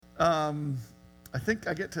I think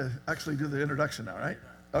I get to actually do the introduction now, right?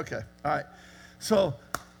 Okay, all right. So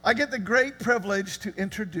I get the great privilege to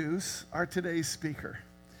introduce our today's speaker,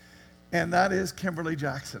 and that is Kimberly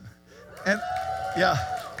Jackson. And yeah,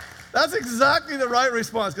 that's exactly the right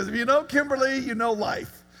response, because if you know Kimberly, you know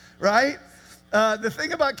life, right? The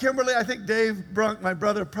thing about Kimberly, I think Dave Brunk, my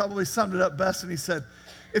brother, probably summed it up best, and he said,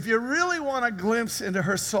 if you really want a glimpse into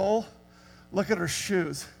her soul, look at her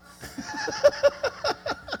shoes.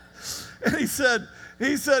 And he said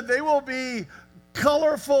they will be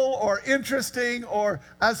colorful or interesting, or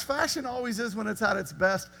as fashion always is when it's at its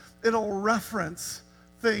best, it'll reference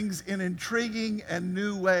things in intriguing and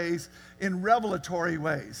new ways, in revelatory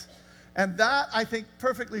ways. And that, I think,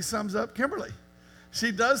 perfectly sums up Kimberly.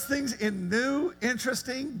 She does things in new,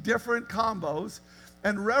 interesting, different combos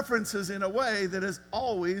and references in a way that is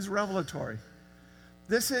always revelatory.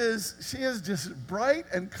 She is just bright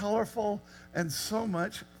and colorful and so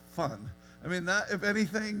much fun. I mean, that, if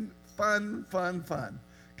anything, fun,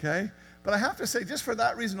 okay? But I have to say, just for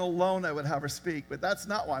that reason alone, I would have her speak, but that's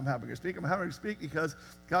not why I'm having her speak. I'm having her speak because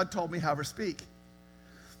God told me to have her speak.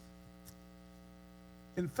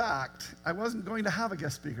 In fact, I wasn't going to have a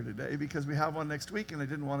guest speaker today because we have one next week and I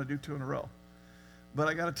didn't want to do 2 in a row. But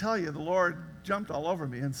I got to tell you, the Lord jumped all over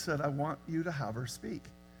me and said, I want you to have her speak.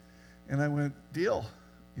 And I went, deal,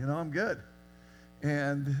 I'm good.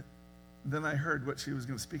 And then I heard what she was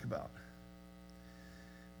going to speak about.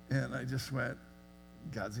 And I just went,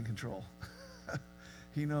 God's in control.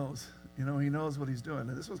 He knows, he knows what he's doing.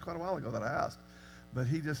 And this was quite a while ago that I asked. But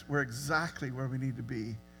we're exactly where we need to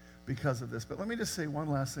be because of this. But let me just say one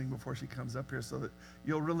last thing before she comes up here so that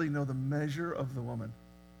you'll really know the measure of the woman.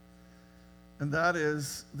 And that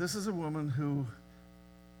is, this is a woman who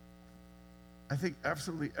I think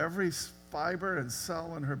absolutely every fiber and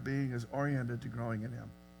cell in her being is oriented to growing in him,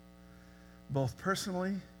 both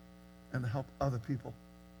personally and to help other people.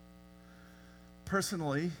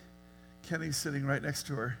 Personally, Kenny's sitting right next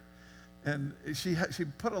to her, and she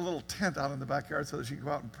put a little tent out in the backyard so that she could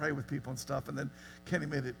go out and pray with people and stuff, and then Kenny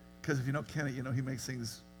made it, because if you know Kenny, he makes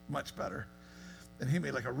things much better, and he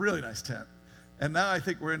made like a really nice tent. And now I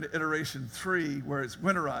think we're into iteration 3 where it's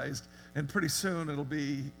winterized, and pretty soon it'll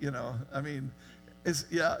be, it's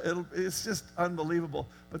just unbelievable.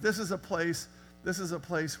 But this is a place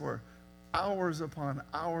where hours upon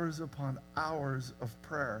hours upon hours of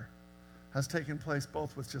prayer has taken place,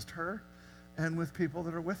 both with just her and with people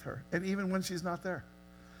that are with her. And even when she's not there,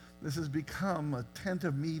 this has become a tent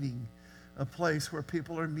of meeting, a place where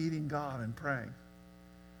people are meeting God and praying.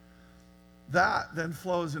 That then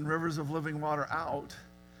flows in rivers of living water out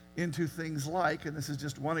into things like, and this is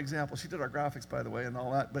just one example, she did our graphics, by the way, and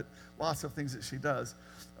all that, but lots of things that she does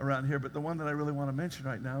around here. But the one that I really want to mention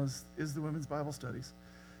right now is the women's Bible studies,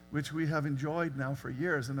 which we have enjoyed now for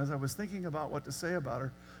years. And as I was thinking about what to say about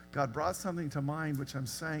her, God brought something to mind, which I'm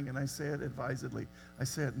saying, and I say it advisedly. I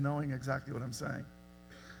say it knowing exactly what I'm saying.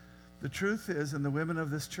 The truth is, in the women of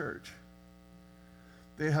this church,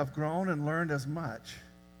 they have grown and learned as much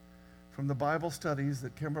from the Bible studies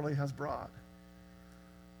that Kimberly has brought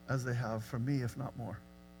as they have from me, if not more.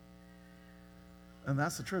 And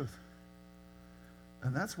that's the truth.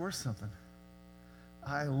 And that's worth something.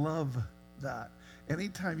 I love that.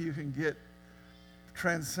 Anytime you can get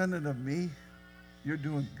transcendent of me, you're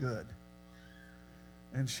doing good.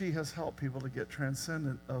 And she has helped people to get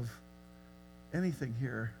transcendent of anything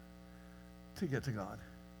here to get to God.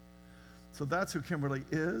 So that's who Kimberly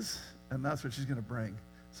is, and that's what she's going to bring.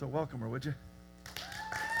 So welcome her, would you?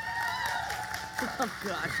 Oh,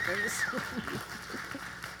 gosh, Grace.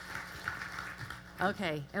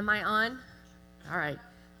 Okay, am I on? All right.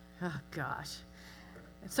 Oh, gosh.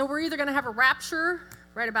 So we're either going to have a rapture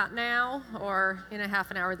right about now, or in a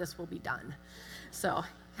half an hour this will be done. So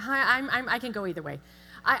I can go either way.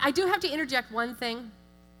 I do have to interject one thing.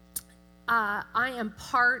 I am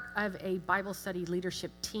part of a Bible study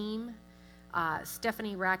leadership team.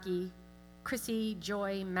 Stephanie Racky, Chrissy,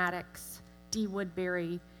 Joy, Maddox, Dee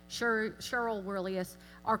Woodbury, Cheryl Werlius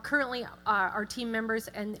are currently our team members,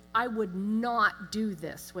 and I would not do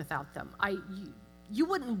this without them. You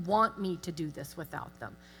wouldn't want me to do this without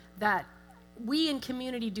them. That we in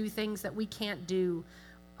community do things that we can't do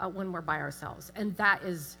when we're by ourselves, and that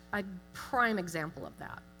is a prime example of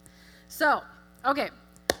that. So, okay,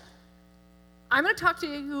 I'm going to talk to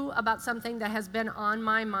you about something that has been on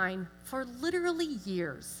my mind for literally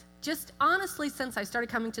years, just honestly since I started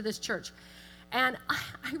coming to this church. And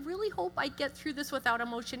I really hope I get through this without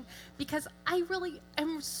emotion, because I really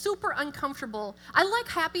am super uncomfortable. I like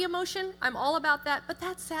happy emotion. I'm all about that. But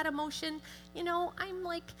that sad emotion, I'm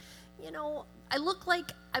like, I look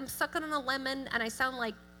like I'm sucking on a lemon, and I sound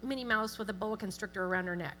like Minnie Mouse with a boa constrictor around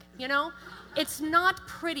her neck, you know? It's not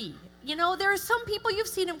pretty. You know, there are some people, you've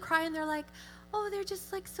seen them cry and they're like, oh, they're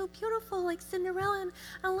just like so beautiful, like Cinderella, and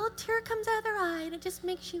a little tear comes out of their eye and it just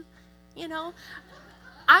makes you, you know.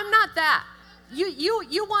 I'm not that.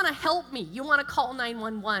 You want to help me. You want to call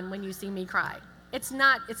 911 when you see me cry. It's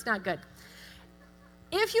not good.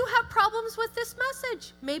 If you have problems with this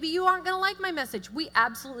message, maybe you aren't going to like my message. We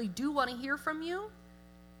absolutely do want to hear from you.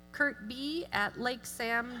 Kurt B. at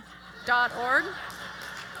lakesam.org.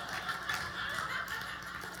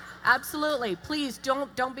 Absolutely. Please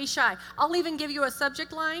don't be shy. I'll even give you a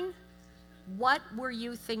subject line. What were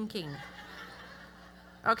you thinking?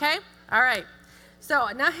 Okay? All right. So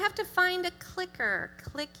now I have to find a clicker.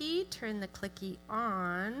 Clicky, turn the clicky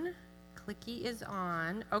on. Clicky is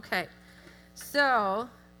on. Okay. So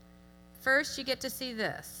first you get to see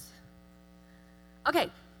this.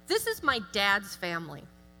 Okay, this is my dad's family.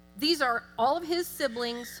 These are all of his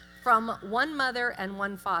siblings from one mother and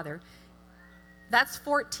one father. That's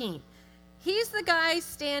 14. He's the guy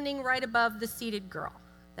standing right above the seated girl.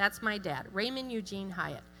 That's my dad, Raymond Eugene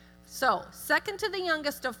Hyatt. So, second to the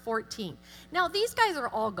youngest of 14. Now, these guys are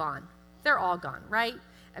all gone. They're all gone, right?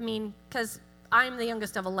 I mean, because I'm the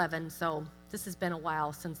youngest of 11, so this has been a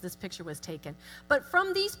while since this picture was taken. But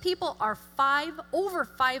from these people are over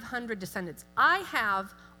 500 descendants. I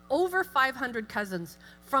have over 500 cousins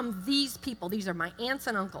from these people. These are my aunts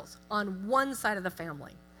and uncles on one side of the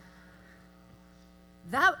family.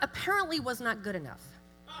 That apparently was not good enough.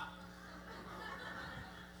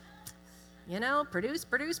 You know, produce.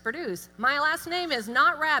 My last name is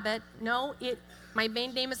not Rabbit. No, my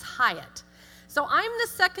main name is Hyatt. So I'm the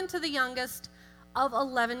second to the youngest of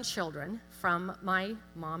 11 children from my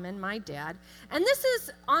mom and my dad. And this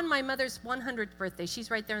is on my mother's 100th birthday.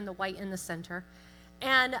 She's right there in the white in the center.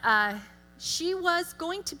 And she was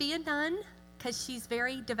going to be a nun because she's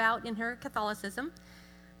very devout in her Catholicism.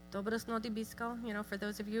 Dobros no dibisco, you know, for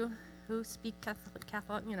those of you who speak Catholic,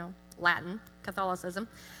 you know, Latin, Catholicism.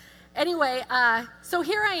 Anyway, so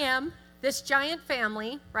here I am, this giant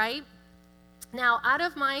family, right? Now, out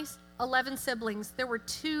of my 11 siblings, there were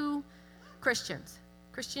 2 Christians.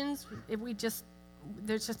 There's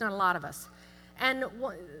just not a lot of us. And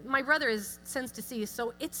my brother is since deceased,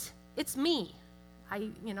 so it's me.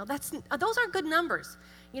 Those are good numbers.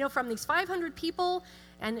 You know, from these 500 people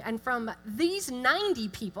and from these 90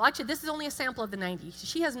 people, actually, this is only a sample of the 90.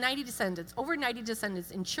 She has 90 descendants, over 90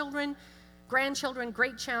 descendants in children, grandchildren,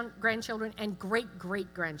 great-grandchildren, and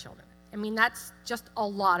great-great-grandchildren. I mean, that's just a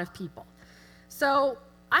lot of people. So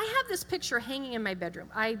I have this picture hanging in my bedroom.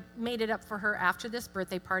 I made it up for her after this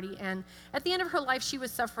birthday party, and at the end of her life, she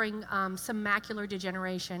was suffering some macular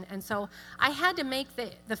degeneration, and so I had to make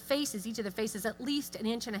the faces, each of the faces, at least 1.5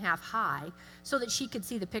 inches high so that she could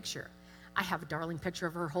see the picture. I have a darling picture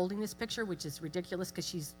of her holding this picture, which is ridiculous because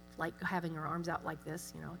she's like having her arms out like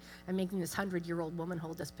this, you know, and making this 100-year-old woman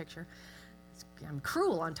hold this picture. I'm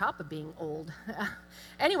cruel on top of being old.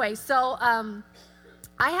 Anyway, so I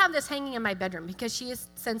have this hanging in my bedroom because she is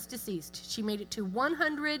since deceased. She made it to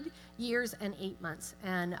 100 years and 8 months.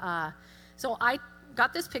 And so I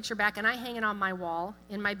got this picture back, and I hang it on my wall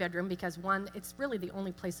in my bedroom because, 1, it's really the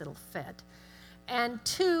only place it'll fit. And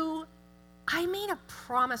 2, I made a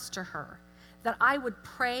promise to her that I would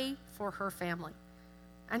pray for her family.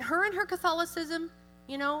 And her Catholicism,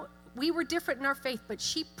 you know, we were different in our faith, but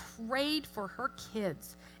she prayed for her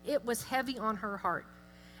kids. It was heavy on her heart.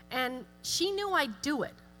 And she knew I'd do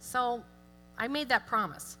it, so I made that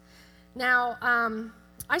promise. Now,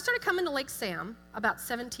 I started coming to Lake Sam about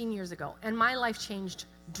 17 years ago, and my life changed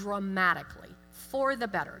dramatically for the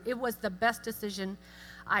better. It was the best decision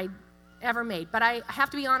I ever made. But I have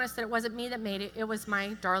to be honest that it wasn't me that made it. It was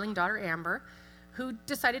my darling daughter, Amber, who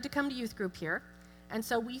decided to come to youth group here, and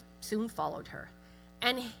so we soon followed her.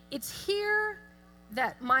 And it's here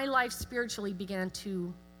that my life spiritually began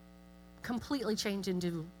to completely change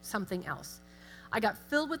into something else. I got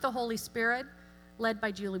filled with the Holy Spirit, led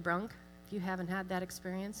by Julie Brunk. If you haven't had that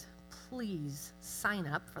experience, please sign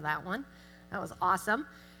up for that one. That was awesome.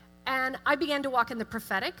 And I began to walk in the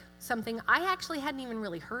prophetic, something I actually hadn't even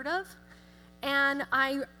really heard of. And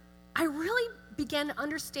I really began to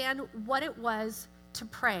understand what it was to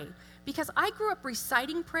pray. Because I grew up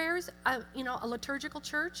reciting prayers, a liturgical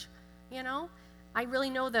church, you know. I really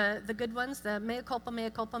know the good ones, the mea culpa,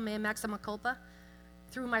 mea maxima culpa,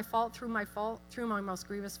 through my fault, through my most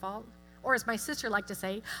grievous fault. Or as my sister liked to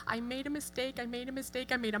say, I made a mistake, I made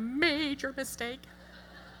a major mistake.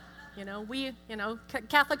 You know,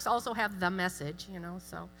 Catholics also have the message, you know,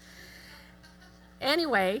 so.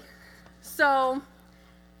 Anyway, so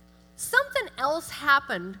something else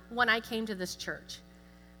happened when I came to this church.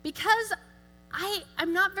 because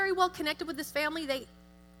I'm not very well connected with this family.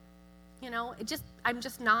 I'm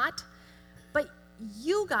just not. But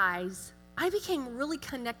you guys, I became really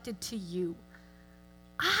connected to you.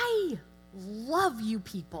 I love you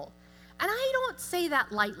people. And I don't say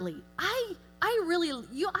that lightly. I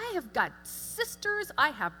have got sisters, I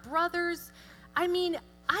have brothers. I mean,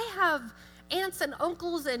 I have aunts and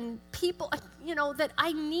uncles and people, that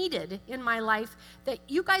I needed in my life, that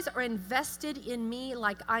you guys are invested in me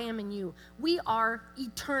like I am in you. We are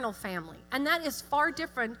eternal family. And that is far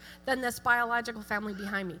different than this biological family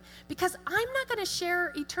behind me. Because I'm not going to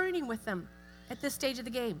share eternity with them at this stage of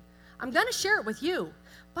the game. I'm going to share it with you.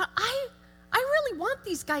 But I really want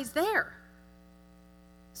these guys there.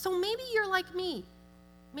 So maybe you're like me.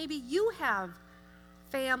 Maybe you have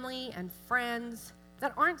family and friends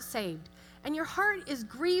that aren't saved, and your heart is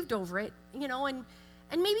grieved over it, and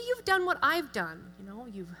maybe you've done what I've done.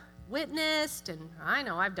 You've witnessed, and I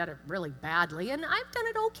know I've done it really badly, and I've done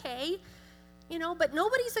it okay, but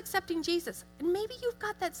nobody's accepting Jesus, and maybe you've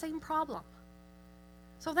got that same problem.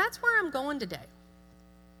 So that's where I'm going today.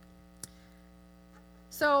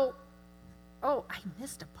 So, I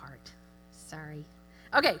missed a part. Sorry.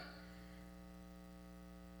 Okay.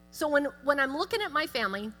 So when I'm looking at my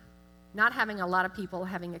family, not having a lot of people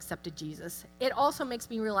having accepted Jesus, it also makes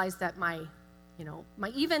me realize that my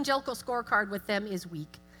evangelical scorecard with them is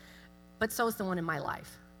weak, but so is the one in my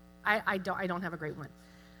life. I don't have a great one.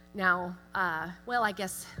 Now, I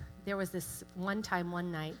guess there was this one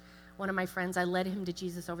night, one of my friends, I led him to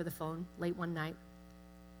Jesus over the phone late one night.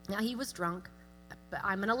 Now, he was drunk, but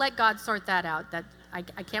I'm going to let God sort that out. That I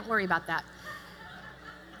can't worry about that.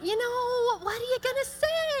 What are you going to say?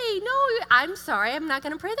 No, I'm sorry, I'm not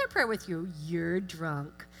going to pray that prayer with you. You're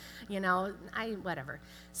drunk. Whatever.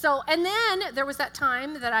 So, and then there was that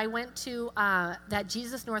time that I went to that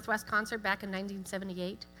Jesus Northwest concert back in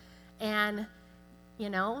 1978. And, do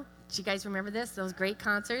you guys remember this? Those great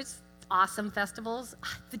concerts, awesome festivals.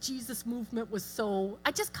 The Jesus movement was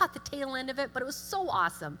I just caught the tail end of it, but it was so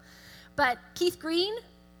awesome. But Keith Green,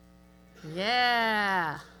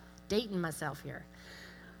 yeah, dating myself here.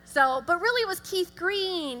 So, but really it was Keith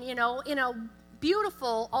Green, in a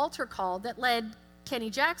beautiful altar call that led Kenny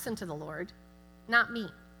Jackson to the Lord, not me.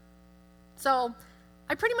 So,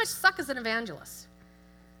 I pretty much suck as an evangelist.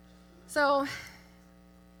 So,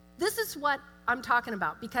 this is what I'm talking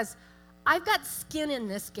about, because I've got skin in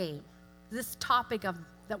this game, this topic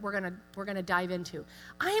that we're gonna dive into.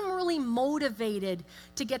 I am really motivated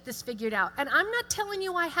to get this figured out. And I'm not telling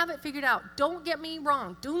you I have it figured out. Don't get me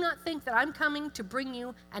wrong. Do not think that I'm coming to bring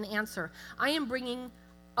you an answer. I am bringing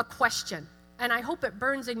a question, and I hope it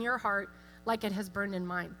burns in your heart like it has burned in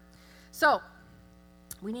mine. So,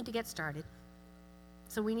 we need to get started.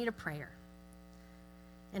 So we need a prayer.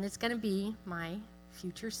 And it's gonna be my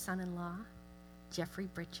future son-in-law, Jeffrey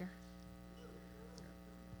Britcher.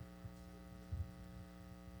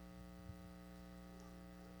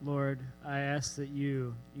 Lord, I ask that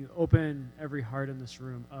you open every heart in this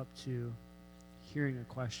room up to hearing a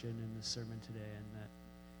question in this sermon today, and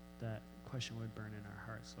that question would burn in our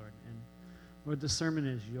hearts, Lord. And Lord, the sermon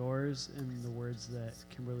is yours, and the words that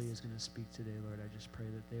Kimberly is going to speak today, Lord, I just pray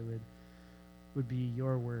that they would be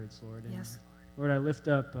your words, Lord. And Yes, Lord, I lift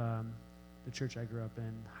up the church I grew up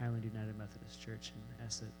in, Highland United Methodist Church, and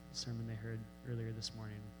ask that the sermon they heard earlier this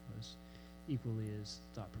morning was equally as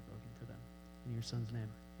thought-provoking for them. In your son's name,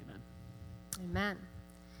 amen. Amen.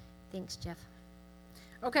 Thanks, Jeff.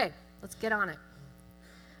 Okay, let's get on it.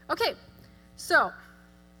 Okay, so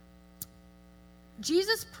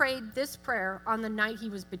Jesus prayed this prayer on the night he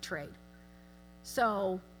was betrayed.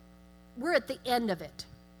 So we're at the end of it.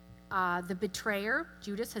 The betrayer,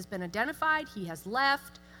 Judas, has been identified. He has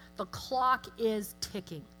left. The clock is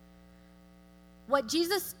ticking. What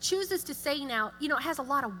Jesus chooses to say now, it has a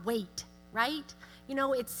lot of weight, right?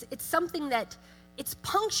 It's something that it's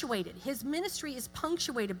punctuated. His ministry is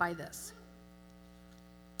punctuated by this.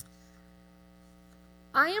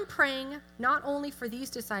 I am praying not only for these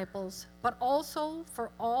disciples, but also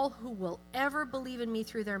for all who will ever believe in me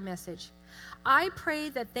through their message. I pray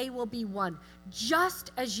that they will be one,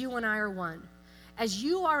 just as you and I are one. As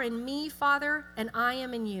you are in me, Father, and I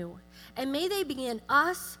am in you. And may they be in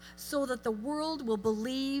us so that the world will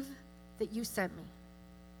believe that you sent me.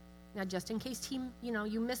 Now, just in case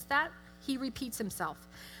you missed that, he repeats himself.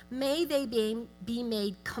 May they be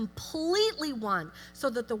made completely one so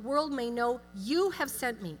that the world may know you have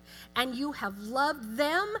sent me and you have loved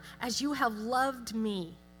them as you have loved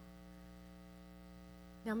me.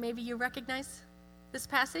 Now, maybe you recognize this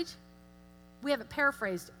passage. We have it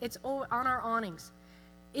paraphrased. It's on our awnings.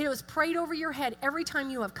 It was prayed over your head every time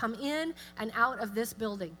you have come in and out of this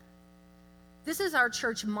building. This is our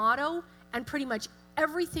church motto, and pretty much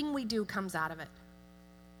everything we do comes out of it.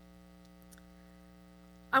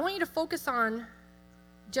 I want you to focus on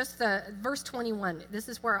just the verse 21. This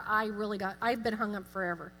is where I've been hung up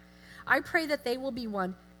forever. I pray that they will be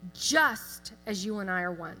one just as you and I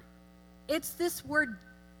are one. It's this word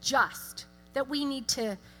just that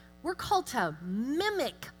we're called to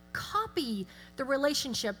mimic, copy the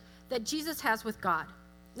relationship that Jesus has with God.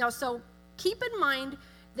 Now, so keep in mind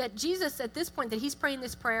that Jesus, at this point that he's praying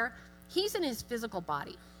this prayer, he's in his physical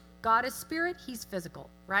body. God is spirit, he's physical,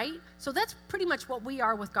 right? So that's pretty much what we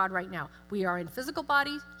are with God right now. We are in physical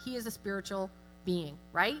bodies, he is a spiritual being,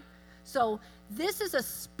 right? So this is a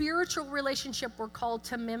spiritual relationship we're called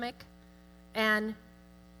to mimic, and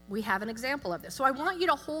we have an example of this. So I want you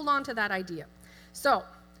to hold on to that idea. So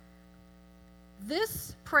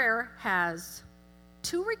this prayer has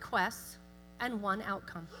 2 requests and 1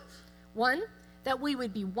 outcome. 1, that we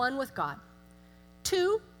would be one with God.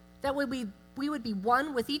 2, that we would be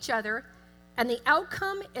one with each other. And the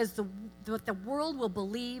outcome is that the world will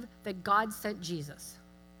believe that God sent Jesus.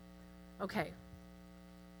 Okay.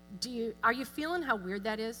 Are you feeling how weird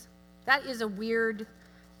that is? That is a weird,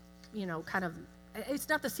 it's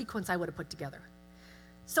not the sequence I would have put together.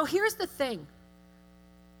 So here's the thing.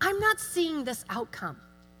 I'm not seeing this outcome.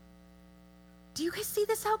 Do you guys see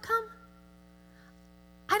this outcome?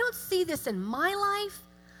 I don't see this in my life.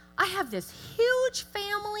 I have this huge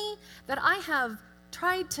family that I have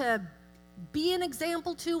tried to be an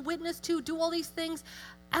example to, witness to, do all these things,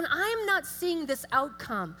 and I'm not seeing this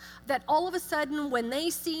outcome that all of a sudden when they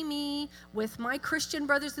see me with my Christian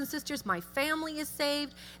brothers and sisters, my family is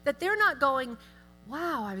saved, that they're not going,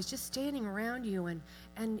 wow, I was just standing around you and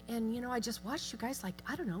I just watched you guys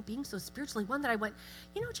being so spiritually one that I went,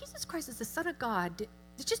 Jesus Christ is the Son of God. It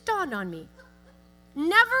just dawned on me.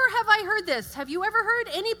 Never have I heard this. Have you ever heard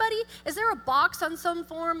anybody? Is there a box on some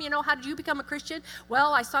form? How did you become a Christian?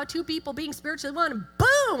 Well, I saw 2 people being spiritually one, and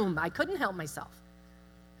boom, I couldn't help myself.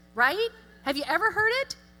 Right? Have you ever heard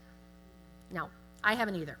it? No, I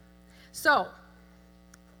haven't either. So,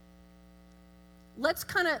 let's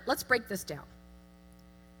break this down.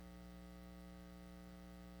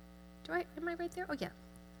 Am I right there? Oh, yeah.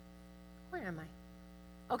 Where am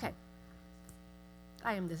I? Okay.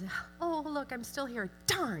 I am this. Oh, look, I'm still here.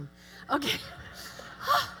 Darn. Okay.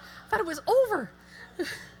 Thought it was over.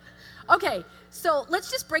 Okay, so let's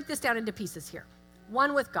just break this down into pieces here.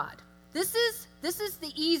 One with God. This is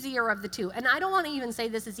the easier of the 2. And I don't want to even say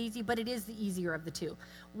this is easy, but it is the easier of the 2.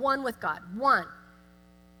 One with God. 1,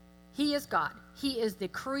 he is God. He is the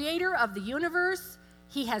creator of the universe.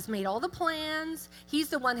 He has made all the plans. He's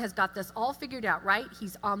the one who has got this all figured out, right?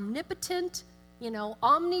 He's omnipotent,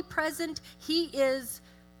 omnipresent. He is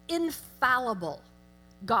infallible,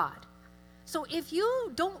 God. So if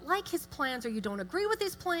you don't like his plans or you don't agree with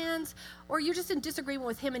his plans or you're just in disagreement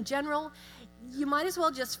with him in general, you might as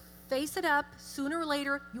well just face it up. Sooner or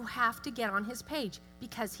later, you have to get on his page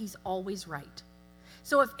because he's always right.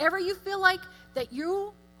 So if ever you feel like that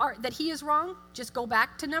he is wrong, just go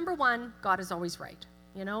back to number 1, God is always right.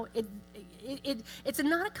 It's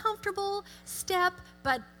not a comfortable step,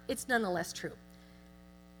 but it's nonetheless true.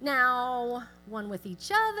 Now, one with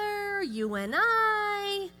each other, you and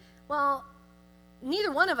I, well,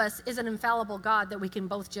 neither one of us is an infallible God that we can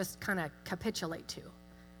both just kind of capitulate to,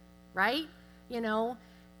 right?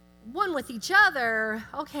 One with each other,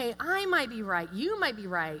 okay, I might be right, you might be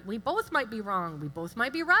right, we both might be wrong, we both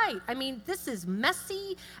might be right. I mean, this is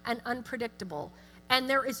messy and unpredictable. And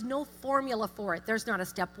there is no formula for it. There's not a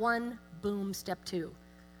step 1, boom, step 2.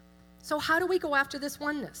 So how do we go after this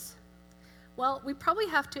oneness? Well, we probably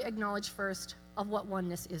have to acknowledge first of what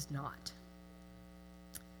oneness is not.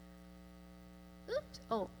 Oops.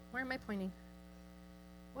 Oh, where am I pointing?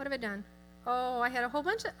 What have I done? Oh, I had a whole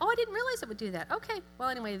bunch of, I didn't realize it would do that. Okay, well,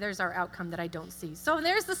 anyway, there's our outcome that I don't see. So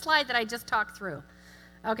there's the slide that I just talked through.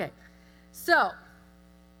 Okay, so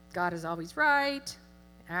God is always right.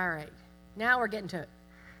 All right. Now we're getting to it.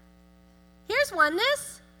 Here's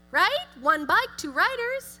oneness, right? 1 bike, 2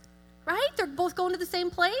 riders, right? They're both going to the same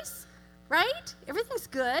place, right? Everything's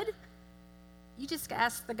good. You just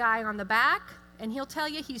ask the guy on the back, and he'll tell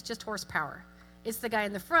you he's just horsepower. It's the guy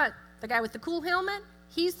in the front, the guy with the cool helmet,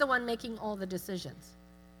 he's the one making all the decisions.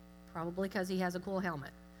 Probably because he has a cool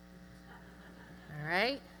helmet. All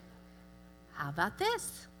right? How about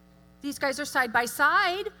this? These guys are side by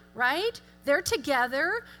side, right? They're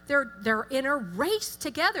together. They're in a race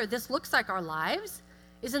together. This looks like our lives.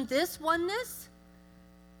 Isn't this oneness?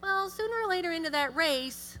 Well, sooner or later into that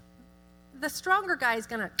race, the stronger guy is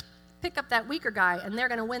going to pick up that weaker guy and they're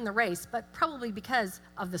going to win the race, but probably because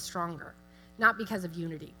of the stronger, not because of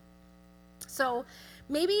unity. So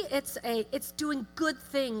maybe it's doing good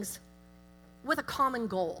things with a common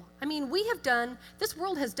goal. I mean, this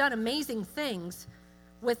world has done amazing things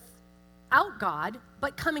without God,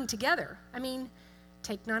 but coming together. I mean,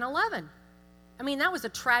 take 9/11. I mean, that was a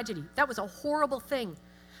tragedy. That was a horrible thing.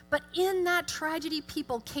 But in that tragedy,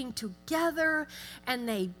 people came together and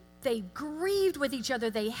they grieved with each other.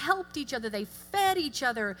 They helped each other. They fed each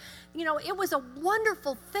other. You know, it was a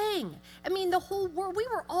wonderful thing. I mean, the whole world, we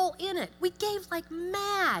were all in it. We gave like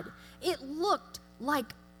mad. It looked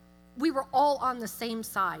like we were all on the same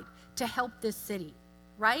side to help this city,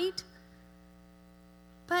 right?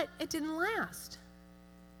 But it didn't last.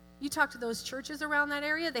 You talk to those churches around that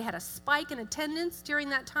area, they had a spike in attendance during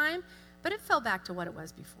that time, but it fell back to what it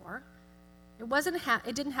was before.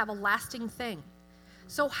 It didn't have a lasting thing.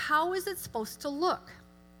 So how is it supposed to look?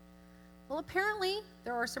 Well, apparently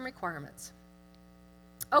there are some requirements.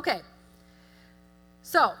 Okay,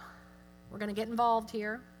 so we're going to get involved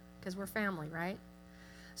here because we're family, right?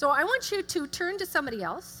 So I want you to turn to somebody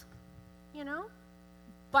else, you know.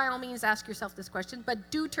 By all means, ask yourself this question, but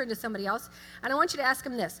do turn to somebody else. And I want you to ask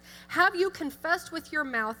them this. Have you confessed with your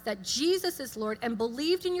mouth that Jesus is Lord and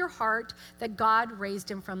believed in your heart that God raised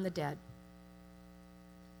him from the dead?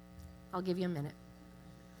 I'll give you a minute.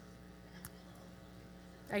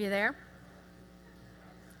 Are you there?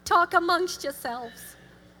 Talk amongst yourselves.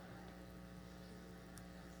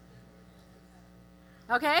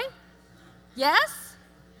 Okay? Yes?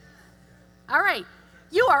 All right.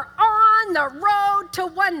 You are on the road to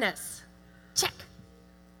oneness. Check.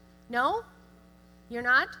 No? You're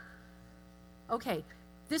not? Okay.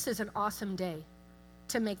 This is an awesome day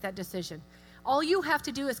to make that decision. All you have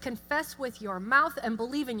to do is confess with your mouth and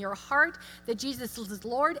believe in your heart that Jesus is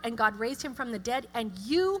Lord and God raised him from the dead, and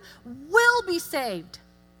you will be saved.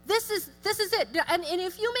 This is it. And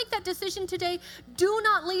if you make that decision today, do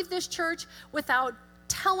not leave this church without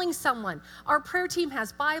telling someone. Our prayer team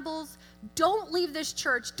has Bibles. Don't leave this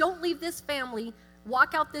church. Don't leave this family.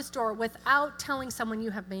 Walk out this door without telling someone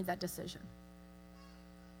you have made that decision.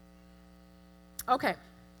 Okay.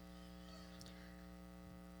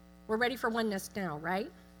 We're ready for oneness now,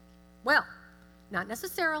 right? Well, not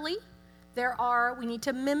necessarily. We need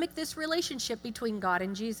to mimic this relationship between God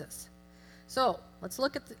and Jesus. So let's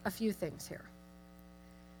look at a few things here.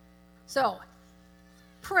 So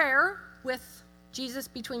prayer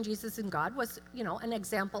between Jesus and God was, an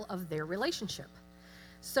example of their relationship.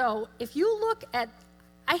 So if you look at,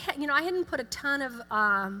 I didn't put a ton of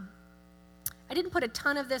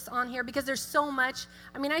this on here because there's so much.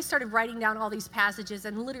 I mean, I started writing down all these passages,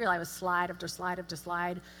 and literally I was slide after slide after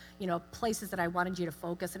slide, places that I wanted you to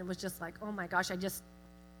focus, and it was just like, oh my gosh,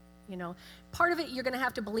 part of it you're going to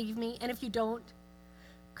have to believe me, and if you don't,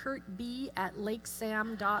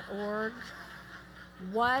 kurtb@lakesam.org.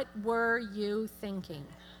 What were you thinking?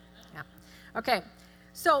 Yeah. Okay.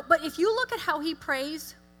 So, but if you look at how he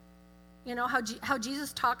prays, how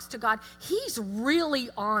Jesus talks to God, he's really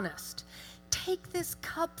honest. Take this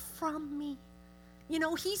cup from me. He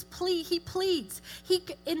pleads.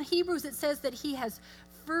 In Hebrews it says that he has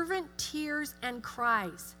fervent tears and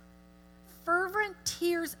cries. Fervent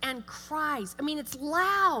tears and cries. I mean, it's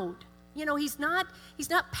loud. He's not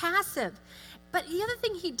passive. But the other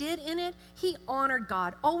thing he did in it, he honored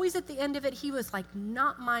God. Always at the end of it, he was like,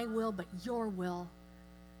 not my will, but your will.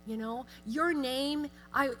 Your name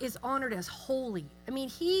is honored as holy. I mean,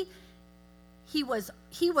 he was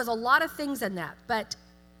a lot of things in that, but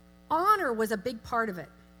honor was a big part of it.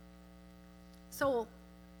 So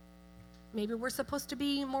maybe we're supposed to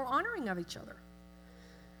be more honoring of each other.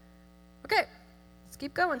 Okay, let's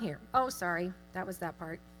keep going here. Oh, sorry, that was that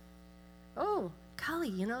part. Oh,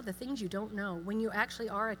 golly, the things you don't know when you actually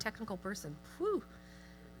are a technical person. Whew.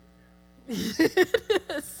 It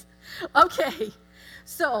is. Okay,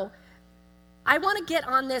 so I want to get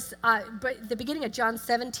on this, but the beginning of John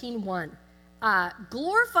 17:1.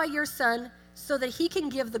 Glorify your Son so that he can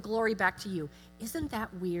give the glory back to you. Isn't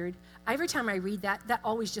that weird? Every time I read that, that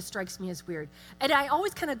always just strikes me as weird. And I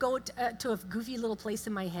always kind of go to a goofy little place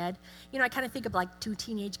in my head. I kind of think of like two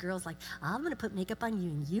teenage girls like, I'm going to put makeup on you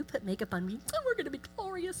and you put makeup on me. And we're going to be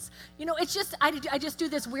glorious. It's just, I just do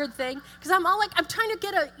this weird thing because I'm trying to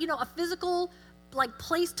get a physical like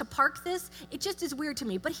place to park this. It just is weird to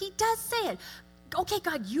me. But he does say it. Okay,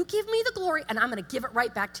 God, you give me the glory and I'm going to give it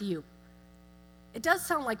right back to you. It does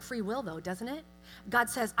sound like free will, though, doesn't it? God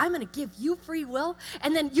says, I'm going to give you free will,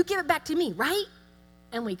 and then you give it back to me, right?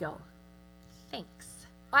 And we go, thanks.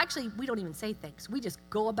 Well, actually, we don't even say thanks. We just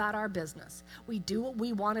go about our business. We do what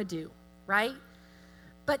we want to do, right?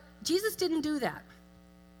 But Jesus didn't do that.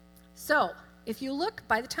 So if you look,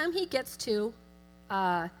 by the time he gets to,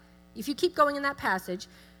 if you keep going in that passage,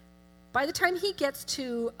 by the time he gets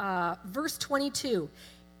to verse 22,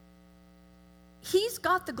 he's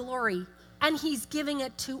got the glory and he's giving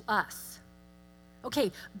it to us. Okay,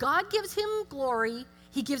 God gives him glory,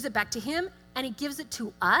 he gives it back to him, and he gives it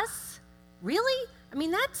to us? Really? I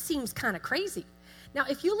mean, that seems kind of crazy. Now,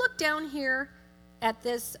 if you look down here at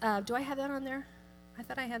this, do I have that on there? I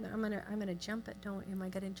thought I had that. I'm gonna jump it. Am I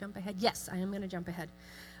gonna jump ahead? Yes, I am gonna jump ahead.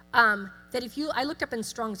 I looked up in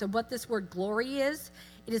Strong's of what this word glory is.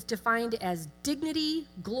 It is defined as dignity,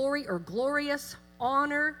 glory, or glorious,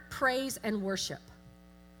 honor, praise, and worship.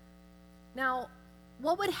 Now,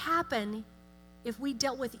 what would happen if we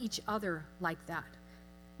dealt with each other like that?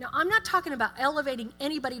 Now, I'm not talking about elevating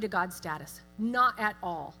anybody to God's status, not at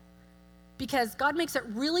all, because God makes it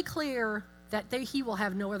really clear that he will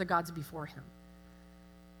have no other gods before him,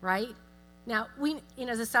 right? Now,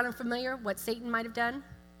 does it sound familiar what Satan might have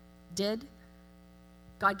did?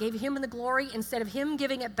 God gave him the glory. Instead of him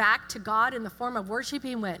giving it back to God in the form of worship,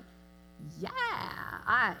 he went, yeah,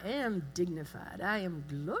 I am dignified. I am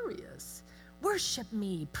glorious. Worship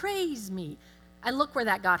me, praise me. And look where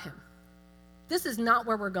that got him. This is not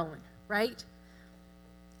where we're going, right?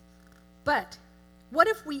 But what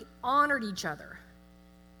if we honored each other?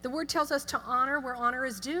 The word tells us to honor where honor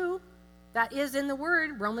is due. That is in the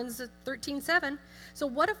word, Romans 13:7. So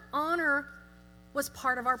what if honor was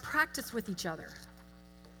part of our practice with each other?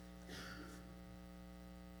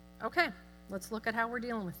 Okay, let's look at how we're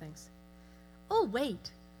dealing with things. Oh,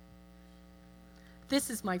 wait. This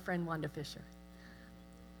is my friend Wanda Fisher.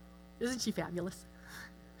 Isn't she fabulous?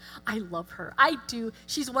 I love her. I do.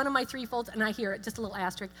 She's one of my threefolds, and I hear it, just a little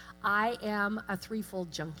asterisk. I am a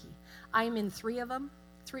threefold junkie. I'm in 3 of them.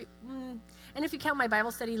 And if you count my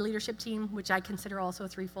Bible study leadership team, which I consider also a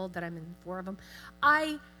threefold, that I'm in 4 of them.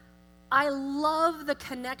 I love the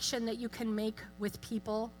connection that you can make with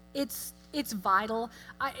people. It's vital.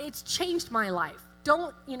 It's changed my life.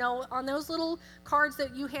 Don't, on those little cards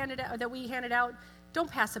that we handed out, don't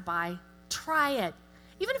pass it by. Try it.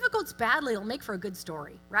 Even if it goes badly, it'll make for a good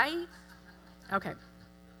story, right? Okay.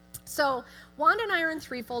 So Wanda and I are in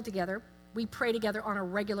threefold together. We pray together on a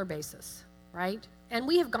regular basis, right? And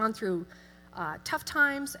we have gone through tough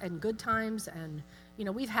times and good times, and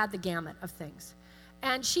we've had the gamut of things.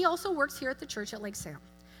 And she also works here at the church at Lake Sam,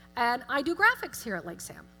 and I do graphics here at Lake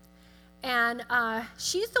Sam. And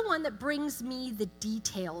she's the one that brings me the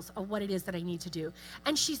details of what it is that I need to do.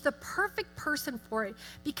 And she's the perfect person for it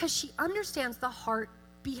because she understands the heart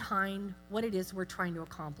behind what it is we're trying to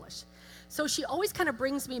accomplish. So she always kind of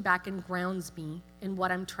brings me back and grounds me in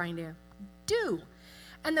what I'm trying to do.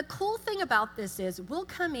 And the cool thing about this is we'll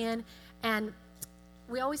come in and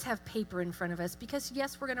we always have paper in front of us because,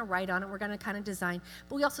 yes, we're going to write on it. We're going to kind of design,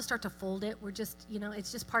 but we also start to fold it. We're just,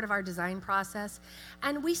 it's just part of our design process.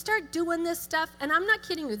 And we start doing this stuff, and I'm not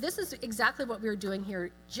kidding you. This is exactly what we were doing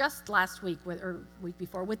here just last week or week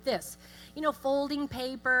before with this. Folding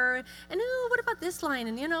paper, and what about this line?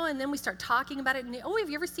 And, and then we start talking about it. And, have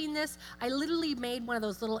you ever seen this? I literally made one of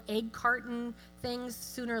those little egg carton things.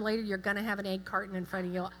 Sooner or later, you're going to have an egg carton in front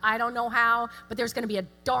of you. I don't know how, but there's going to be a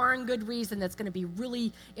darn good reason that's going to be really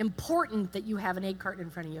important that you have an egg carton in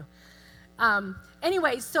front of you.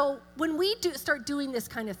 Anyway, so when we start doing this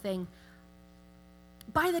kind of thing,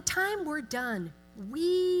 by the time we're done,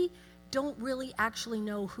 we don't really actually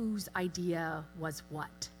know whose idea was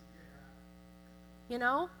what.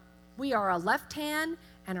 We are a left hand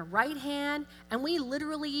and a right hand, and we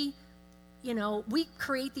literally, we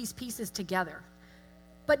create these pieces together.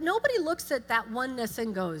 But nobody looks at that oneness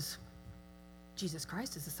and goes, Jesus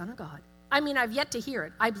Christ is the Son of God. I mean, I've yet to hear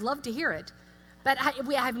it. I'd love to hear it. But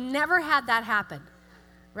I've never had that happen,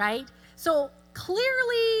 right? So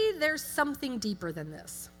clearly there's something deeper than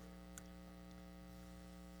this.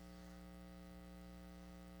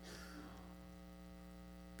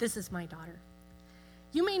 This is my daughter.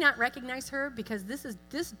 You may not recognize her because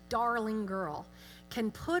this darling girl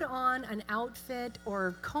can put on an outfit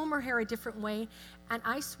or comb her hair a different way, and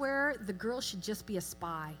I swear the girl should just be a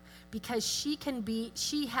spy because she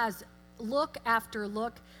has look after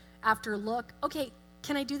look after look. Okay,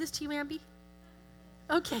 can I do this to you, Amby?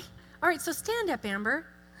 Okay. All right, so stand up, Amber.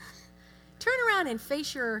 Turn around and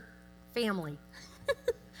face your family.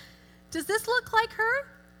 Does this look like her?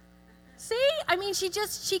 See? I mean, she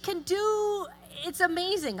can do, it's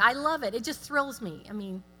amazing. I love it. It just thrills me. I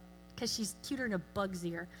mean, because she's cuter than a bug's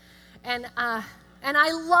ear. And I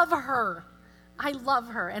love her. I love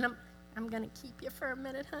her. And I'm going to keep you for a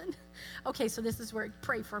minute, hon. Okay, so this is where,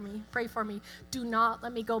 pray for me. Pray for me. Do not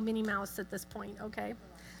let me go Minnie Mouse at this point, okay?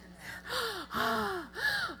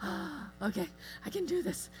 Okay, I can do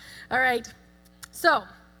this. All right. So,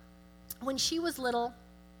 when she was little,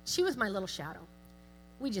 she was my little shadow.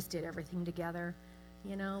 We just did everything together,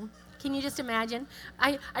 you know. Can you just imagine?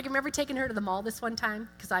 I can remember taking her to the mall this one time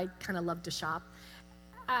because I kind of loved to shop.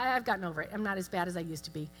 I've gotten over it. I'm not as bad as I used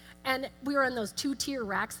to be. And we were on those 2-tier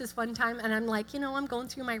racks this one time, and I'm like, I'm going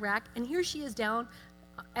through my rack, and here she is down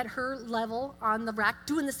at her level on the rack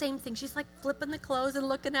doing the same thing. She's like flipping the clothes and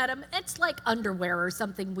looking at them. It's like underwear or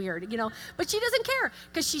something weird, but she doesn't care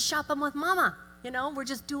because she's shopping with mama, we're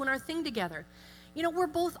just doing our thing together. We're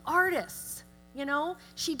both artists,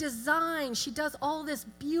 she designs, she does all this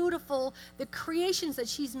beautiful, the creations that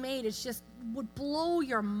she's made, it's just would blow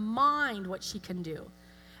your mind what she can do.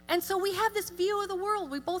 And so we have this view of the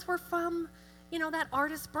world. We both were from, that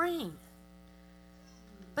artist's brain.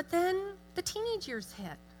 But then the teenage years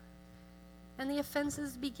hit, and the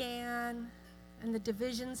offenses began, and the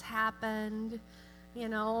divisions happened,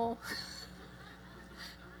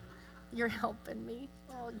 You're helping me.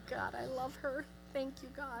 Oh, God, I love her. Thank you,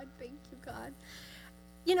 God. Thank you, God.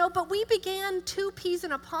 But we began 2 peas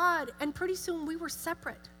in a pod, and pretty soon we were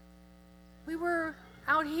separate. We were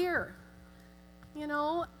out here,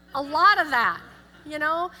 a lot of that, and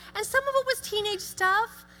some of it was teenage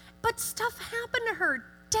stuff, but stuff happened to her.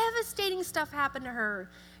 Devastating stuff happened to her.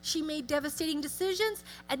 She made devastating decisions,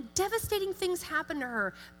 and devastating things happened to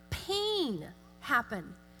her. Pain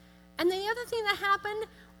happened. And the other thing that happened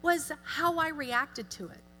was how I reacted to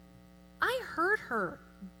it. I hurt her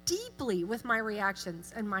deeply with my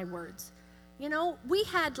reactions and my words. We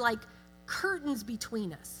had like curtains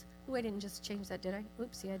between us. Oh, I didn't just change that, did I?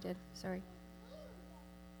 Oops, yeah, I did. Sorry.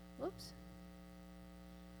 Whoops.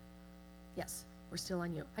 Yes, we're still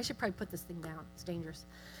on you. I should probably put this thing down. It's dangerous.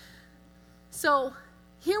 So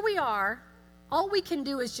here we are. All we can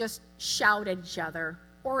do is just shout at each other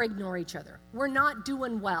or ignore each other. We're not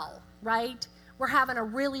doing well, right? We're having a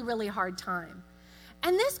really, really hard time.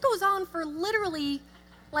 And this goes on for literally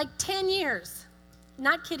like 10 years.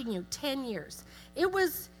 Not kidding you, 10 years. It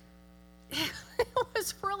was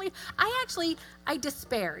really, I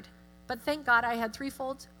despaired. But thank God I had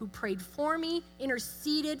 3-folds who prayed for me,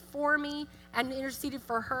 interceded for me, and interceded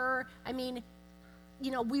for her. I mean,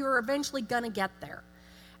 we were eventually going to get there.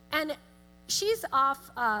 And she's off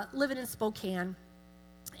living in Spokane,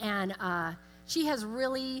 and she has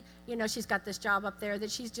really, she's got this job up there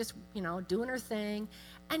that she's just, doing her thing.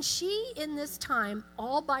 And she, in this time,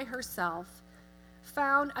 all by herself,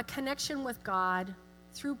 found a connection with God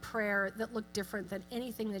through prayer that looked different than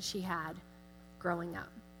anything that she had growing up.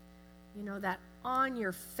 That on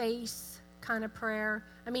your face kind of prayer.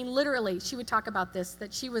 I mean, literally, she would talk about this,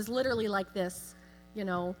 that she was literally like this, in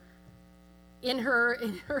her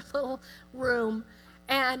little room.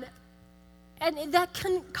 And that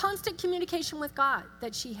constant communication with God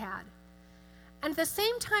that she had. And at the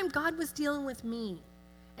same time, God was dealing with me.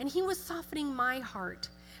 And he was softening my heart.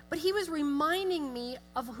 But he was reminding me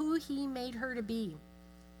of who he made her to be.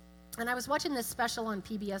 And I was watching this special on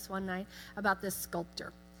PBS one night about this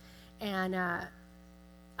sculptor. And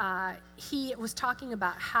he was talking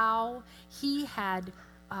about how he had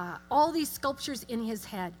all these sculptures in his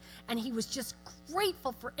head. And he was just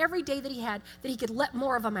grateful for every day that he had, that he could let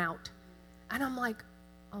more of them out. And I'm like,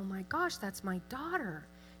 oh my gosh, that's my daughter.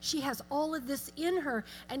 She has all of this in her.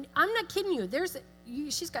 And I'm not kidding you.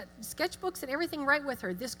 She's got sketchbooks and everything right with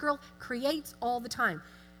her. This girl creates all the time.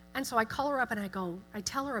 And so I call her up and I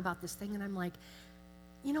tell her about this thing. And I'm like,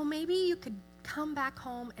 maybe you could come back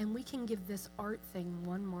home and we can give this art thing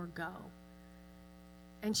one more go.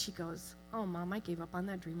 And she goes, oh, Mom, I gave up on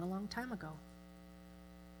that dream a long time ago.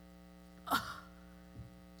 Oh,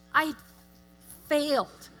 I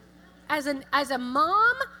failed. As a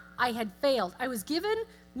mom, I had failed. I was given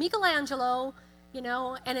Michelangelo,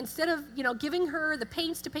 and instead of, giving her the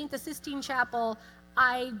paints to paint the Sistine Chapel,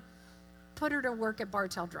 I put her to work at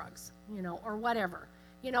Bartell Drugs, or whatever.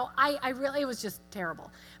 I really, it was just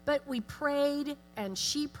terrible. But we prayed, and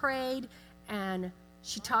she prayed, and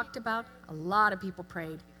she talked about, a lot of people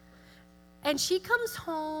prayed. And she comes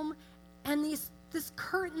home, and this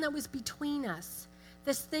curtain that was between us,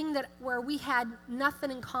 this thing where we had nothing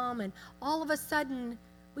in common, all of a sudden,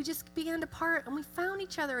 we just began to part, and we found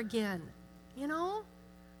each other again,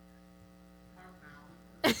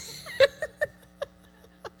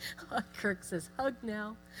 Kirk says, hug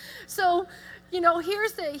now. So,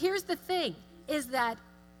 here's the thing, is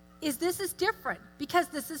this is different, because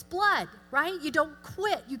this is blood, right? You don't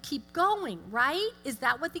quit, you keep going, right? Is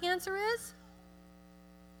that what the answer is?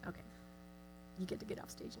 Okay, you get to get off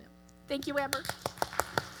stage now. Thank you, Amber.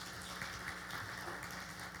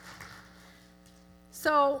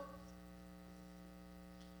 So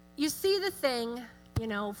you see the thing,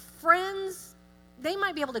 friends, they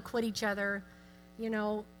might be able to quit each other.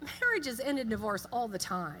 Marriages end in divorce all the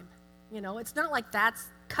time. It's not like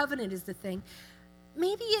covenant is the thing.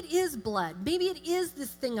 Maybe it is blood. Maybe it is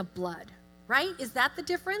this thing of blood, right? Is that the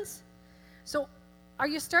difference? So are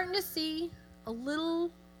you starting to see a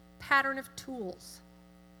little pattern of tools?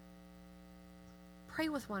 Pray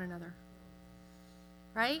with one another,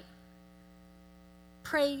 right?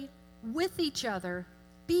 Pray with each other.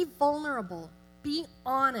 Be vulnerable. Be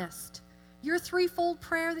honest. Your threefold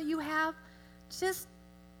prayer that you have, just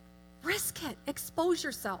risk it. Expose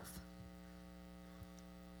yourself.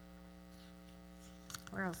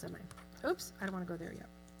 Where else am I? Oops, I don't want to go there yet.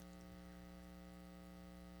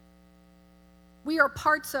 We are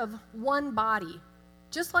parts of one body.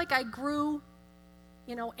 Just like I grew,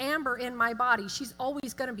 Amber in my body, she's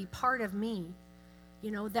always going to be part of me.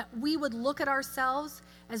 That we would look at ourselves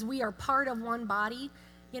as we are part of one body.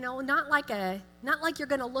 Not like you're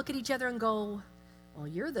going to look at each other and go, well,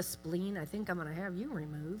 you're the spleen. I think I'm going to have you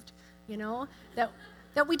removed.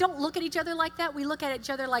 That we don't look at each other like that. We look at each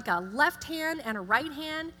other like a left hand and a right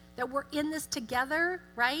hand, that we're in this together,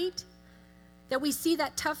 right? That we see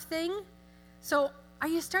that tough thing. So are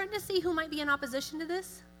you starting to see who might be in opposition to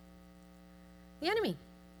this? The enemy.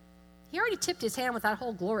 He already tipped his hand with that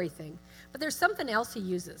whole glory thing. But there's something else he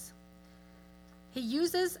uses. He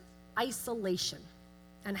uses isolation.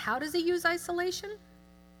 And how does he use isolation?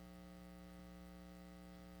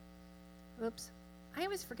 Oops. I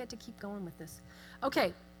always forget to keep going with this.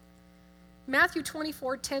 Okay. Matthew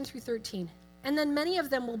 24, 10 through 13. And then many of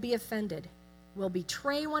them will be offended, will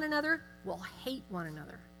betray one another, will hate one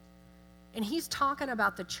another. And he's talking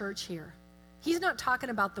about the church here. He's not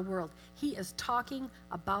talking about the world. He is talking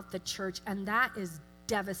about the church, and that is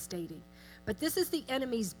devastating. But this is the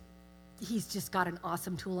enemy's, he's just got an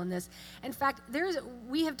awesome tool in this. In fact,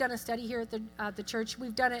 we have done a study here at the church.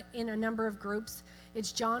 We've done it in a number of groups.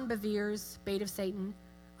 It's John Bevere's Bait of Satan.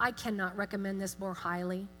 I cannot recommend this more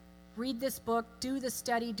highly. Read this book, do the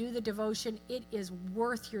study, do the devotion. It is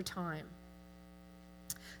worth your time.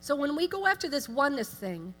 So when we go after this oneness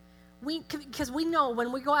thing, because we know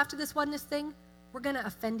when we go after this oneness thing, we're going to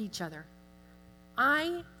offend each other.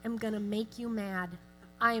 I am going to make you mad.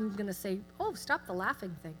 I am going to say, oh, stop the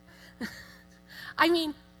laughing thing. I'm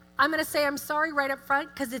going to say I'm sorry right up front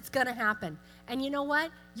because it's going to happen. And you know what?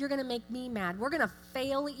 You're going to make me mad. We're going to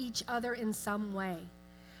fail each other in some way.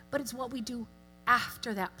 But it's what we do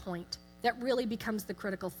after that point that really becomes the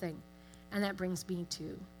critical thing. And that brings me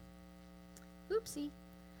to, oopsie.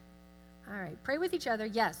 All right, pray with each other,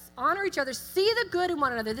 yes. Honor each other, see the good in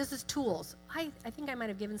one another. This is tools. I think I might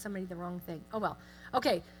have given somebody the wrong thing. Oh, well.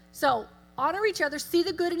 Okay, so honor each other, see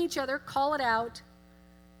the good in each other, call it out.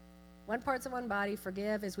 One part's of one body,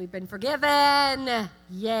 forgive as we've been forgiven.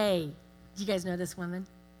 Yay. Do you guys know this woman?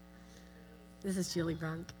 This is Julie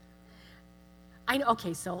Brunk. I know,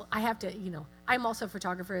 okay, so I have to, I'm also a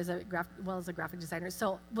photographer as a graphic designer.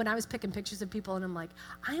 So when I was picking pictures of people, and I'm like,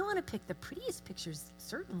 I want to pick the prettiest pictures,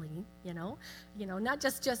 certainly, not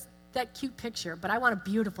just that cute picture, but I want a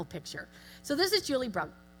beautiful picture. So this is Julie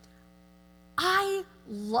Brunk. I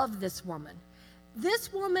love this woman.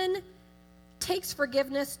 This woman takes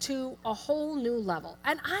forgiveness to a whole new level.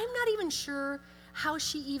 And I'm not even sure how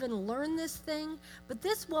she even learned this thing, but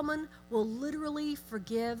this woman will literally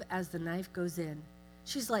forgive as the knife goes in.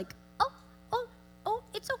 She's like, oh,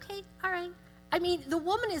 it's okay, all right. The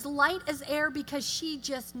woman is light as air because she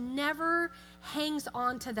just never hangs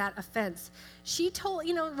on to that offense. She told,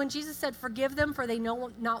 when Jesus said, forgive them for they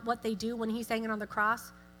know not what they do when he's hanging on the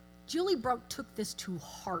cross, Julie Brunk took this to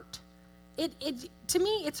heart. To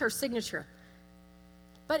me, it's her signature.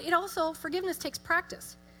 But it also, forgiveness takes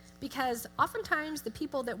practice. Because oftentimes the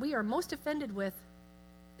people that we are most offended with,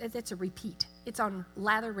 it's a repeat. It's on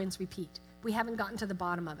lather, rinse, repeat. We haven't gotten to the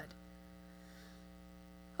bottom of it.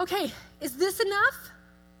 Okay, is this enough?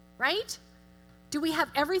 Right? Do we have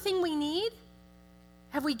everything we need?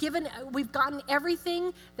 We've gotten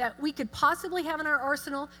everything that we could possibly have in our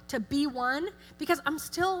arsenal to be one? Because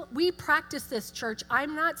we practice this, church.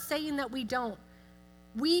 I'm not saying that we don't.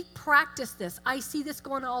 We practice this. I see this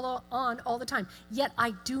going on all the time. Yet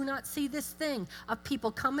I do not see this thing of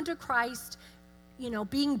people coming to Christ,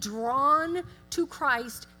 being drawn to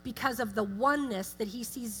Christ because of the oneness that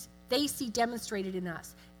they see demonstrated in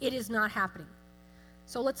us. It is not happening.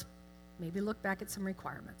 So let's maybe look back at some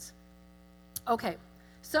requirements. Okay,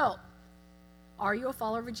 so are you a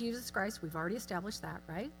follower of Jesus Christ? We've already established that,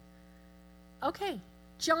 right? Okay,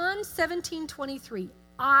 John 17:23.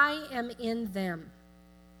 I am in them.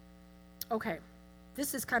 Okay,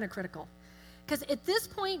 this is kind of critical Because at this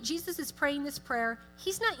point, Jesus is praying this prayer.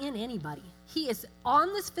 He's not in anybody. He is on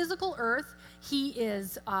this physical earth. He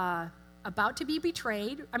is about to be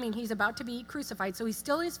betrayed. I mean, he's about to be crucified, so he's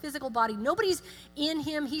still in his physical body. Nobody's in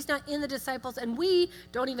him. He's not in the disciples, and we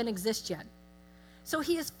don't even exist yet. So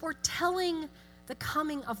he is foretelling the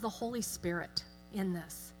coming of the Holy Spirit in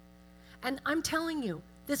this. And I'm telling you,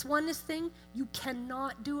 this oneness thing, you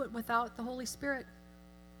cannot do it without the Holy Spirit.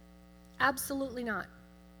 Absolutely not.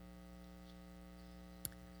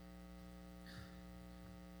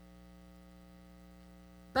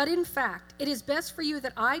 But in fact, it is best for you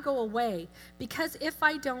that I go away, because if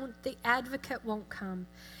I don't, the advocate won't come.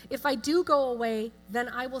 If I do go away, then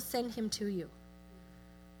I will send him to you.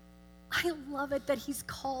 I love it that he's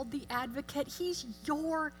called the advocate. He's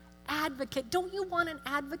your advocate. Don't you want an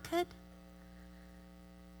advocate?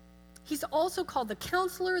 He's also called the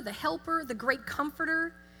counselor, the helper, the great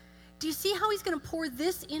comforter. Do you see how he's going to pour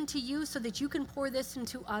this into you so that you can pour this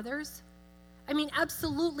into others? I mean,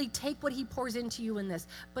 absolutely take what he pours into you in this,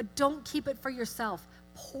 but don't keep it for yourself.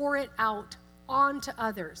 Pour it out onto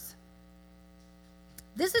others.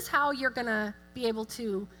 This is how you're going to be able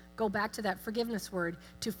to go back to that forgiveness word,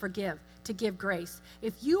 to forgive, to give grace.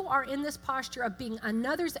 If you are in this posture of being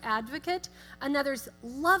another's advocate, another's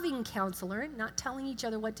loving counselor, not telling each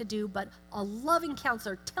other what to do, but a loving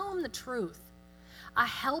counselor, tell them the truth. A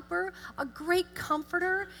helper, a great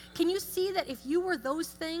comforter. Can you see that if you were those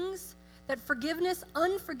things, that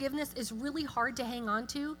unforgiveness is really hard to hang on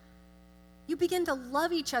to? You begin to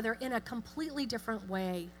love each other in a completely different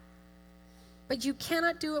way. But you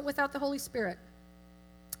cannot do it without the Holy Spirit.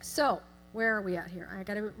 So, where are we at here? I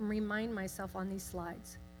got to remind myself on these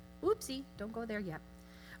slides. Oopsie, don't go there yet.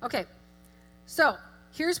 Okay, so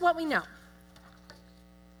here's what we know.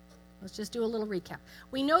 Let's just do a little recap.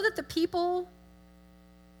 We know that the people...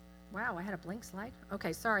 Wow, I had a blank slide.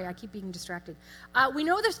 Okay, sorry, I keep being distracted. We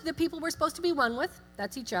know that the people we're supposed to be one with,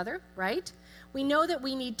 that's each other, right? We know that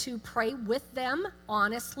we need to pray with them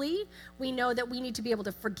honestly. We know that we need to be able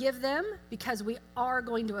to forgive them because we are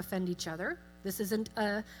going to offend each other. This isn't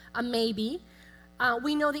a maybe.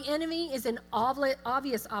 We know the enemy is in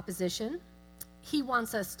obvious opposition. He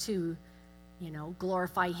wants us to,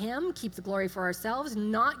 glorify him, keep the glory for ourselves,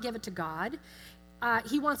 not give it to God.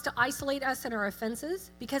 He wants to isolate us in our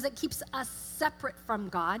offenses because it keeps us separate from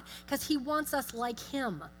God, because he wants us like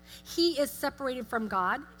him. He is separated from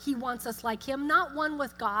God. He wants us like him, not one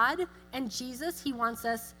with God and Jesus. He wants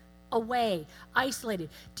us away,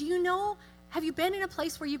 isolated. Have you been in a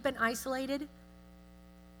place where you've been isolated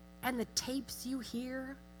and the tapes you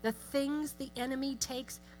hear, the things the enemy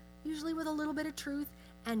takes, usually with a little bit of truth,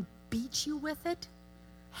 and beats you with it?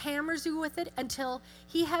 Hammers you with it until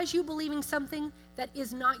he has you believing something that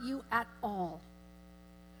is not you at all.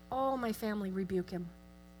 Oh, my family, rebuke him.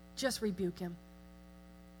 Just rebuke him.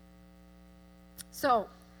 So,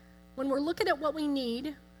 when we're looking at what we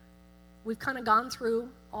need, we've kind of gone through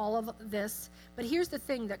all of this, but here's the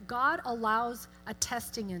thing, that God allows a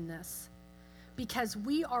testing in this because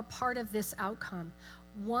we are part of this outcome.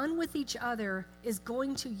 One with each other is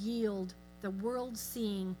going to yield the world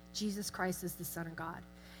seeing Jesus Christ as the Son of God.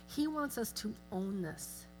 He wants us to own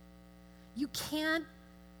this. You can't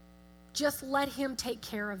just let him take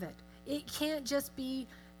care of it. It can't just be,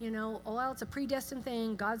 it's a predestined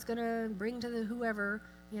thing. God's going to bring to whoever,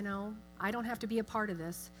 I don't have to be a part of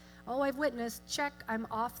this. Oh, I've witnessed, check, I'm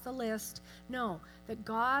off the list. No,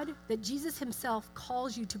 that Jesus himself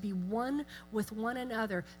calls you to be one with one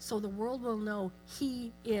another so the world will know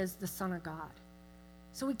he is the Son of God.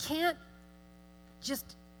 So we can't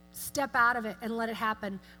just step out of it and let it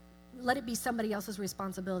happen. Let it be somebody else's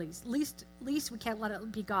responsibilities. Least we can't let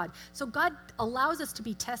it be God. So God allows us to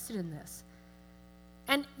be tested in this.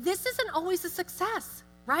 And this isn't always a success,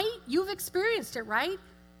 right? You've experienced it, right?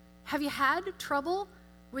 Have you had trouble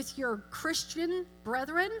with your Christian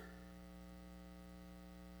brethren?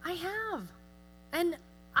 I have. And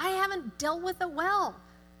I haven't dealt with it well.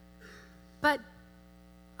 But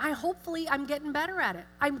I'm getting better at it.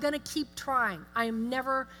 I'm going to keep trying. I'm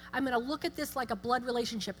going to look at this like a blood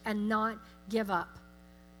relationship and not give up.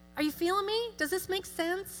 Are you feeling me? Does this make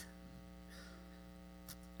sense?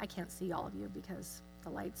 I can't see all of you because the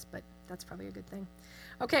lights, but that's probably a good thing.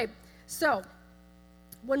 Okay, so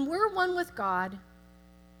when we're one with God,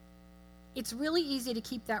 it's really easy to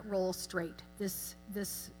keep that roll straight, this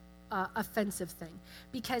offensive thing,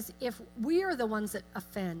 because if we are the ones that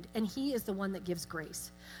offend and he is the one that gives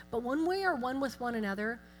grace, but when we are one with one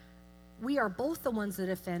another, we are both the ones that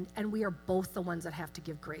offend and we are both the ones that have to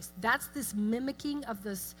give grace. That's this mimicking of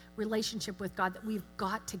this relationship with God that we've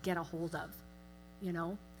got to get a hold of,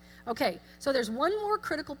 Okay, so there's one more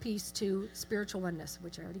critical piece to spiritual oneness,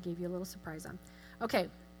 which I already gave you a little surprise on. Okay,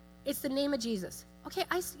 it's the name of Jesus. Okay,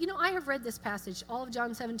 I have read this passage, all of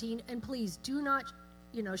John 17, and please do not,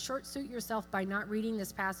 short suit yourself by not reading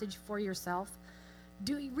this passage for yourself.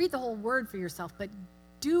 Read the whole word for yourself, but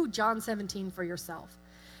do John 17 for yourself.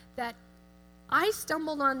 That I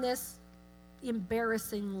stumbled on this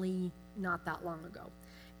embarrassingly not that long ago.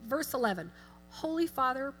 Verse 11, Holy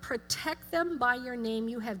Father, protect them by your name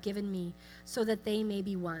you have given me, so that they may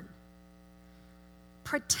be one.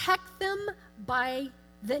 Protect them by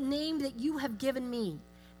the name that you have given me,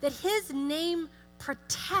 that his name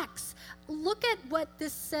protects. Look at what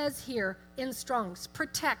this says here in Strong's.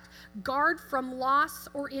 Protect, guard from loss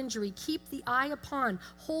or injury, keep the eye upon,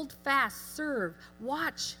 hold fast, serve,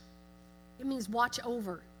 watch. It means watch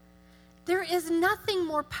over. There is nothing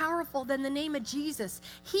more powerful than the name of Jesus.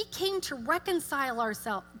 He came to reconcile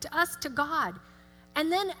us to God.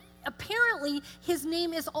 And then apparently his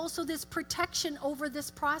name is also this protection over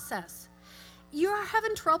this process. You're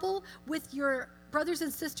having trouble with your brothers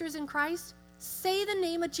and sisters in Christ? Say the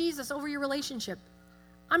name of Jesus over your relationship.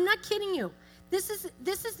 I'm not kidding you. He's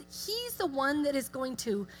the one that is going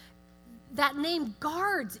to, that name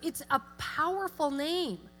guards. It's a powerful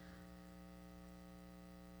name.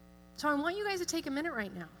 So I want you guys to take a minute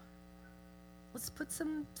right now. Let's put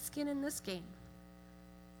some skin in this game.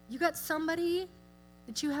 You got somebody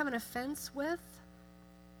that you have an offense with?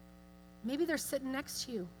 Maybe they're sitting next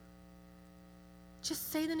to you.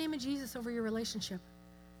 Just say the name of Jesus over your relationship.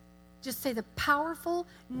 Just say the powerful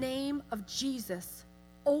name of Jesus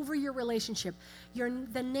over your relationship.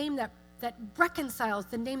 The name that reconciles,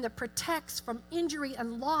 the name that protects from injury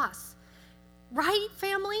and loss. Right,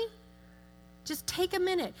 family? Just take a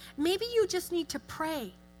minute. Maybe you just need to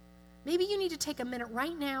pray. Maybe you need to take a minute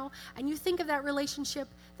right now and you think of that relationship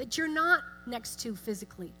that you're not next to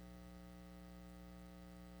physically.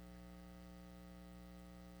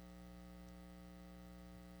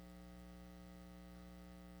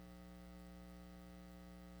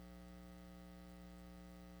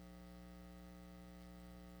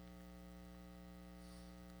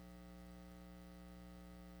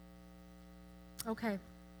 Okay.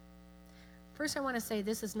 First, I want to say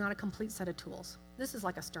this is not a complete set of tools. This is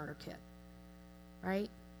like a starter kit, right?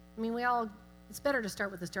 I mean, it's better to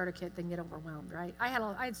start with the starter kit than get overwhelmed, right? I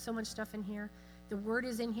had so much stuff in here. The word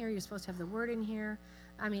is in here. You're supposed to have the word in here.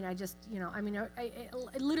 I mean, I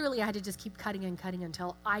literally had to just keep cutting and cutting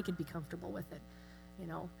until I could be comfortable with it,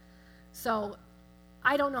 So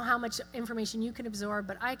I don't know how much information you can absorb,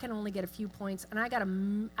 but I can only get a few points, and I gotta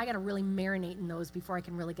really marinate in those before I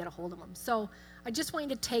can really get a hold of them. So I just want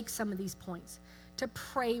you to take some of these points to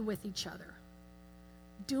pray with each other.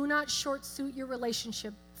 Do not short suit your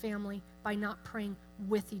relationship, family, by not praying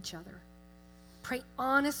with each other. Pray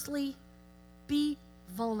honestly. Be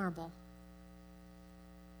vulnerable.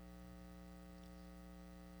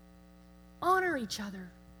 Honor each other.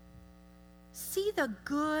 See the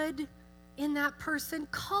good in that person.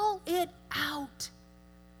 Call it out.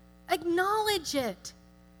 Acknowledge it.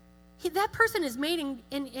 That person is made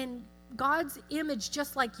in God's image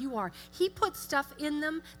just like you are. He put stuff in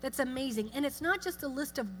them that's amazing. And it's not just a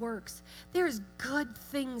list of works. There's good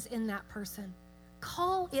things in that person.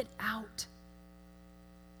 Call it out.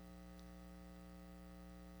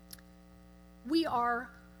 We are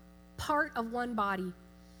part of one body.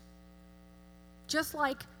 Just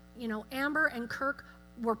like, Amber and Kirk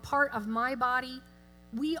were part of my body,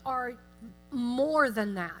 we are more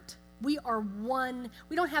than that. We are one.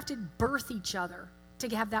 We don't have to birth each other to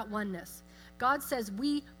have that oneness. God says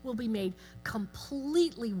we will be made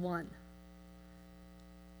completely one.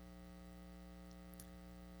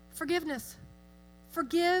 Forgiveness.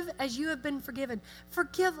 Forgive as you have been forgiven.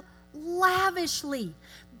 Forgive lavishly.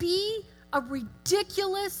 Be a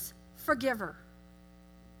ridiculous forgiver.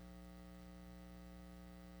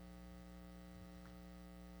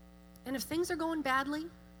 And if things are going badly,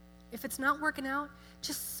 if it's not working out,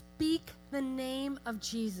 just speak the name of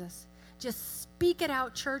Jesus. Just speak it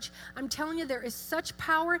out, church. I'm telling you, there is such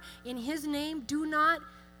power in his name. Do not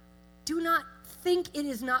think it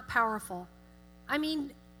is not powerful. I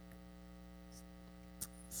mean,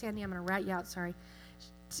 Sandy, I'm going to rat you out, sorry.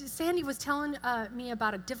 Sandy was telling me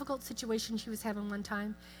about a difficult situation she was having one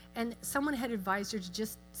time, and someone had advised her to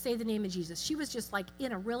just say the name of Jesus. She was just like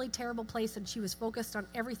in a really terrible place, and she was focused on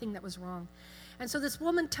everything that was wrong. And so this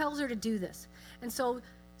woman tells her to do this. And so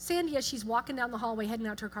Sandy, as she's walking down the hallway, heading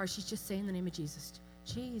out to her car, she's just saying the name of Jesus.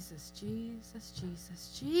 Jesus, Jesus,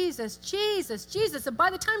 Jesus, Jesus, Jesus, Jesus. And by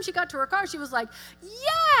the time she got to her car, she was like,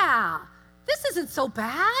 yeah, this isn't so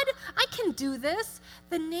bad. I can do this.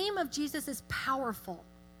 The name of Jesus is powerful.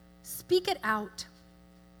 Speak it out.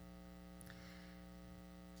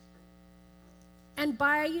 And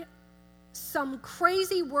by some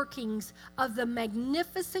crazy workings of the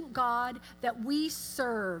magnificent God that we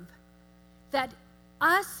serve, that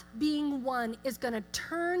us being one is going to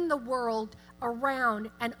turn the world around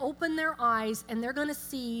and open their eyes, and they're going to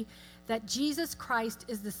see that Jesus Christ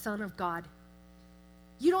is the Son of God.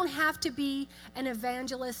 You don't have to be an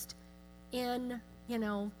evangelist in,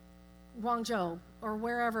 Guangzhou or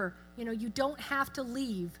wherever. You don't have to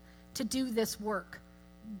leave to do this work.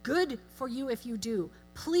 Good for you if you do.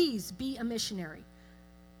 Please be a missionary.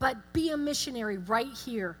 But be a missionary right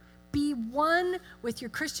here. Be one with your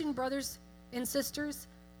Christian brothers and sisters.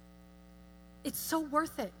 It's so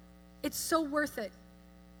worth it. It's so worth it.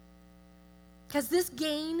 Because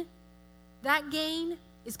that gain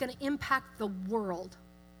is going to impact the world.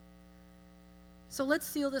 So let's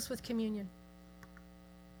seal this with communion.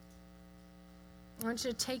 I want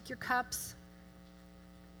you to take your cups.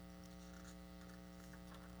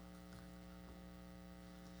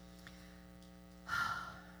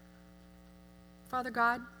 Father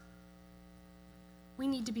God, we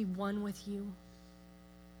need to be one with you.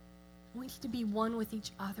 We need to be one with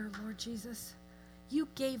each other, Lord Jesus. You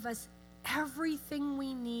gave us everything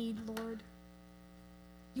we need, Lord.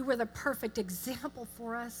 You were the perfect example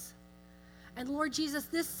for us. And Lord Jesus,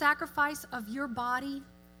 this sacrifice of your body,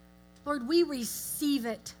 Lord, we receive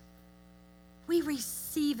it. We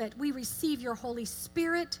receive it. We receive your Holy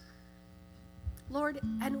Spirit, Lord.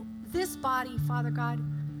 And this body, Father God,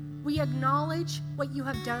 we acknowledge what you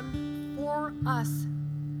have done for us.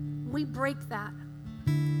 We break that.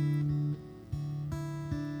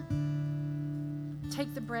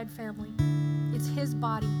 Take the bread, family. It's his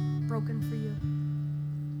body broken for you.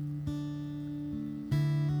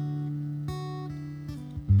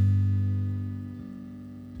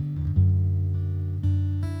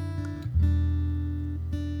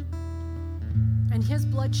 And his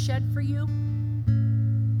blood shed for you.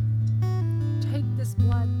 Take this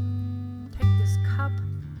blood. Take this cup.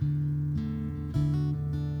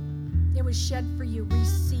 It was shed for you.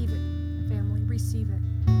 Receive it, family. Receive it.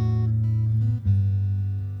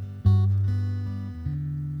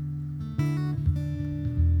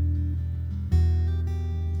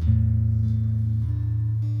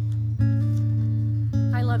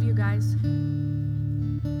 I love you guys.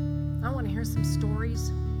 I want to hear some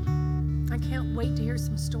stories. I can't wait to hear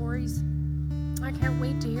some stories. I can't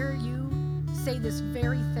wait to hear you say this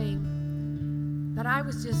very thing, that I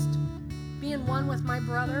was just being one with my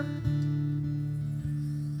brother.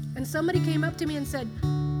 And somebody came up to me and said,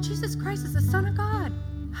 Jesus Christ is the Son of God.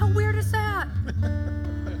 How weird is that?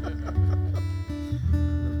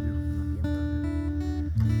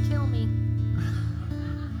 Kill me.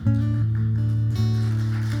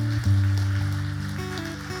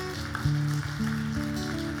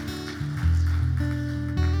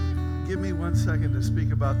 Give me 1 second to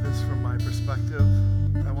speak about this from my perspective.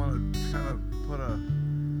 I want to kind of put a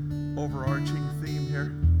overarching theme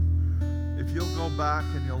here. If you'll go back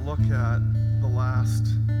and you'll look at the last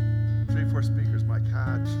 3-4 speakers, Mike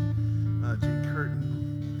Hatch, Gene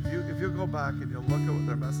Curtin, if you'll go back and you'll look at what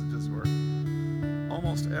their messages were,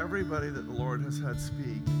 almost everybody that the Lord has had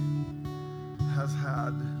speak has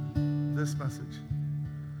had this message.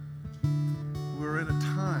 We're in a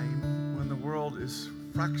time when the world is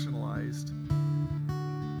fractionalized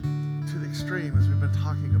to the extreme, as we've been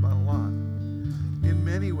talking about a lot. In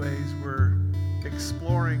many ways, we're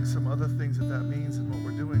exploring some other things that means and what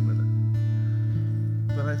we're doing with it.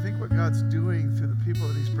 But I think what God's doing through the people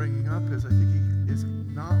that he's bringing up is, I think he is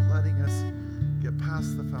not letting us get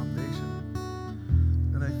past the foundation.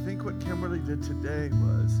 And I think what Kimberly did today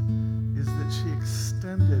is that she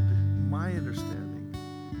extended my understanding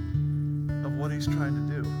of what he's trying to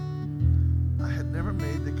do. I had never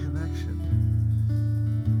made the connection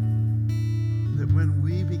that when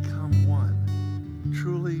we become one,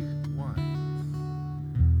 truly one,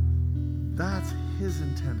 that's his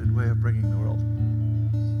intended way of bringing the world.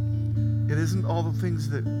 It isn't all the things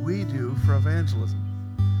that we do for evangelism.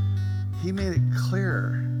 He made it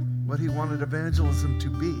clear what he wanted evangelism to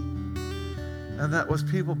be. And that was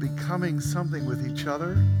people becoming something with each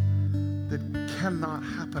other that cannot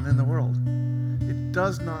happen in the world. It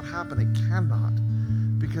does not happen. It cannot,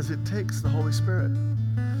 because it takes the Holy Spirit.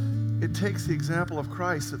 It takes the example of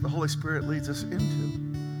Christ that the Holy Spirit leads us into.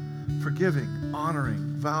 Forgiving,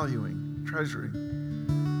 honoring, valuing, treasuring,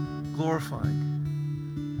 glorifying.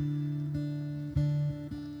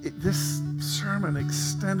 This sermon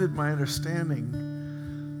extended my understanding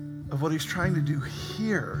of what he's trying to do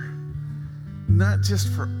here, not just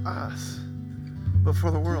for us, but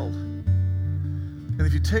for the world. And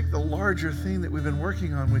if you take the larger theme that we've been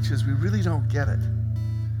working on, which is we really don't get it,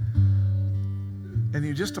 and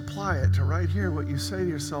you just apply it to right here, what you say to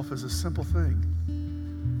yourself is a simple thing.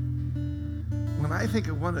 When I think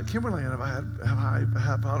of one that Kimberly and I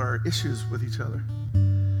have about our issues with each other,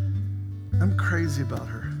 I'm crazy about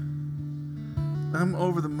her. I'm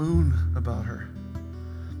over the moon about her.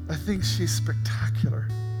 I think she's spectacular.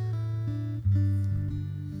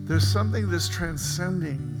 There's something that's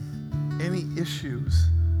transcending any issues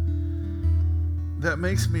that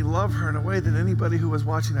makes me love her in a way that anybody who was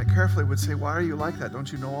watching that carefully would say, why are you like that?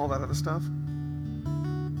 Don't you know all that other stuff?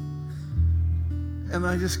 And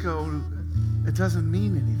I just go, it doesn't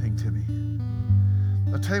mean anything to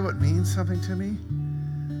me. I'll tell you what means something to me.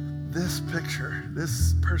 This picture,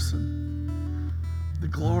 this person, the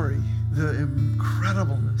glory, the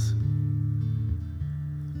incredibleness.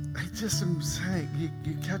 I just am saying,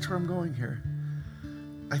 you catch where I'm going here.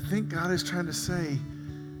 I think God is trying to say,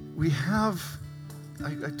 we have,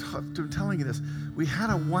 I'm telling you this, we had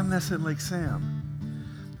a oneness in Lake Sam,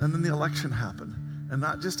 and then the election happened. And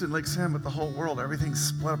not just in Lake Sam, but the whole world, everything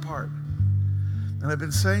split apart. And I've been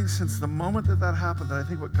saying since the moment that that happened that I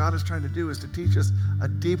think what God is trying to do is to teach us a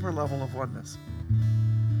deeper level of oneness.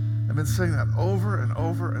 I've been saying that over and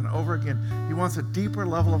over and over again. He wants a deeper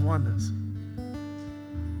level of oneness.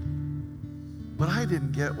 What I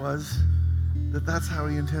didn't get was that that's how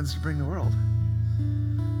he intends to bring the world.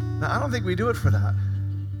 Now, I don't think we do it for that.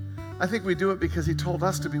 I think we do it because he told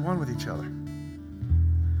us to be one with each other.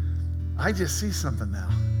 I just see something now.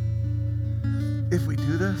 If we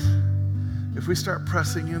do this, if we start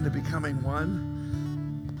pressing into becoming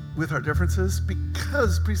one with our differences,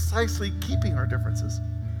 because precisely keeping our differences,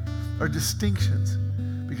 our distinctions,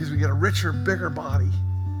 because we get a richer, bigger body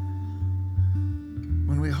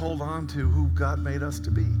when we hold on to who God made us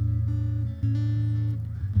to be.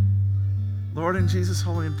 Lord, in Jesus'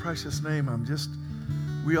 holy and precious name,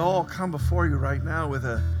 we all come before you right now with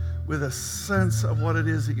a sense of what it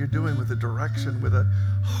is that you're doing, with a direction, with a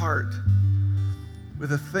heart,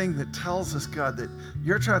 with a thing that tells us, God, that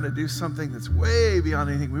you're trying to do something that's way beyond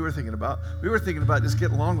anything we were thinking about. We were thinking about just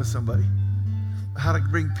getting along with somebody, how to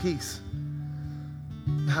bring peace,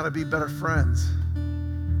 how to be better friends,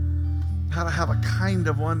 how to have a kind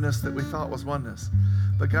of oneness that we thought was oneness.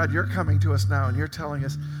 But God, you're coming to us now and you're telling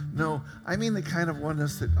us, no, I mean the kind of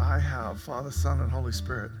oneness that I have, Father, Son, and Holy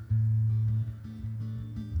Spirit.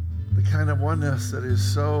 The kind of oneness that is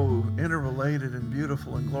so interrelated and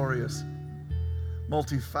beautiful and glorious,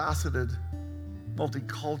 multifaceted,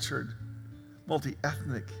 multicultured,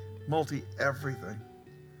 multi-ethnic, multi-everything.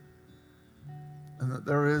 And that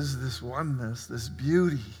there is this oneness, this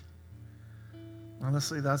beauty.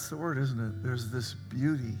 Honestly, that's the word, isn't it? There's this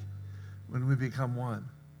beauty when we become one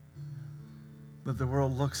that the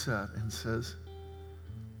world looks at and says,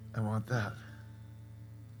 I want that.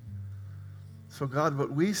 So God,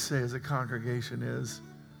 what we say as a congregation is,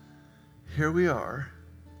 here we are,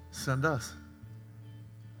 send us.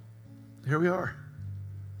 Here we are.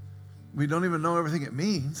 We don't even know everything it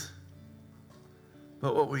means,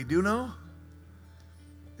 but what we do know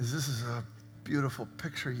is this is a beautiful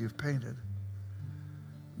picture you've painted.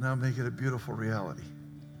 Now make it a beautiful reality.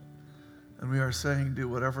 And we are saying, do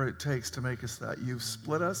whatever it takes to make us that. You've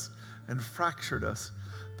split us and fractured us,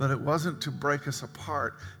 but it wasn't to break us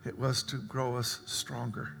apart. It was to grow us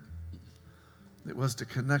stronger. It was to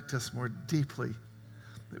connect us more deeply.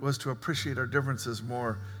 It was to appreciate our differences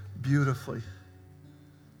more beautifully.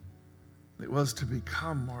 It was to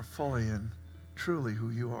become more fully and truly who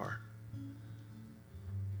you are.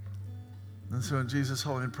 And so in Jesus'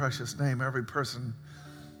 holy and precious name, every person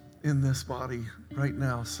in this body right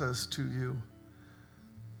now says to you,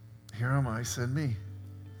 here am I, send me.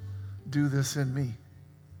 Do this in me.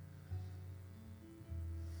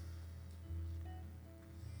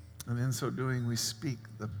 And in so doing, we speak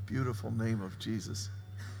the beautiful name of Jesus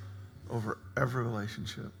over every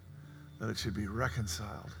relationship, that it should be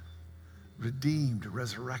reconciled, redeemed,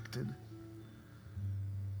 resurrected,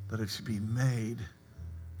 that it should be made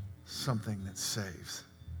something that saves.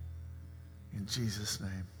 In Jesus'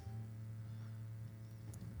 name.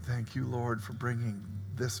 Thank you, Lord, for bringing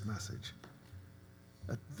this message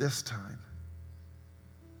at this time.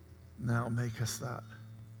 Now make us that.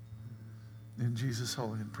 In Jesus'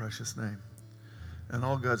 holy and precious name. And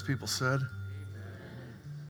all God's people said,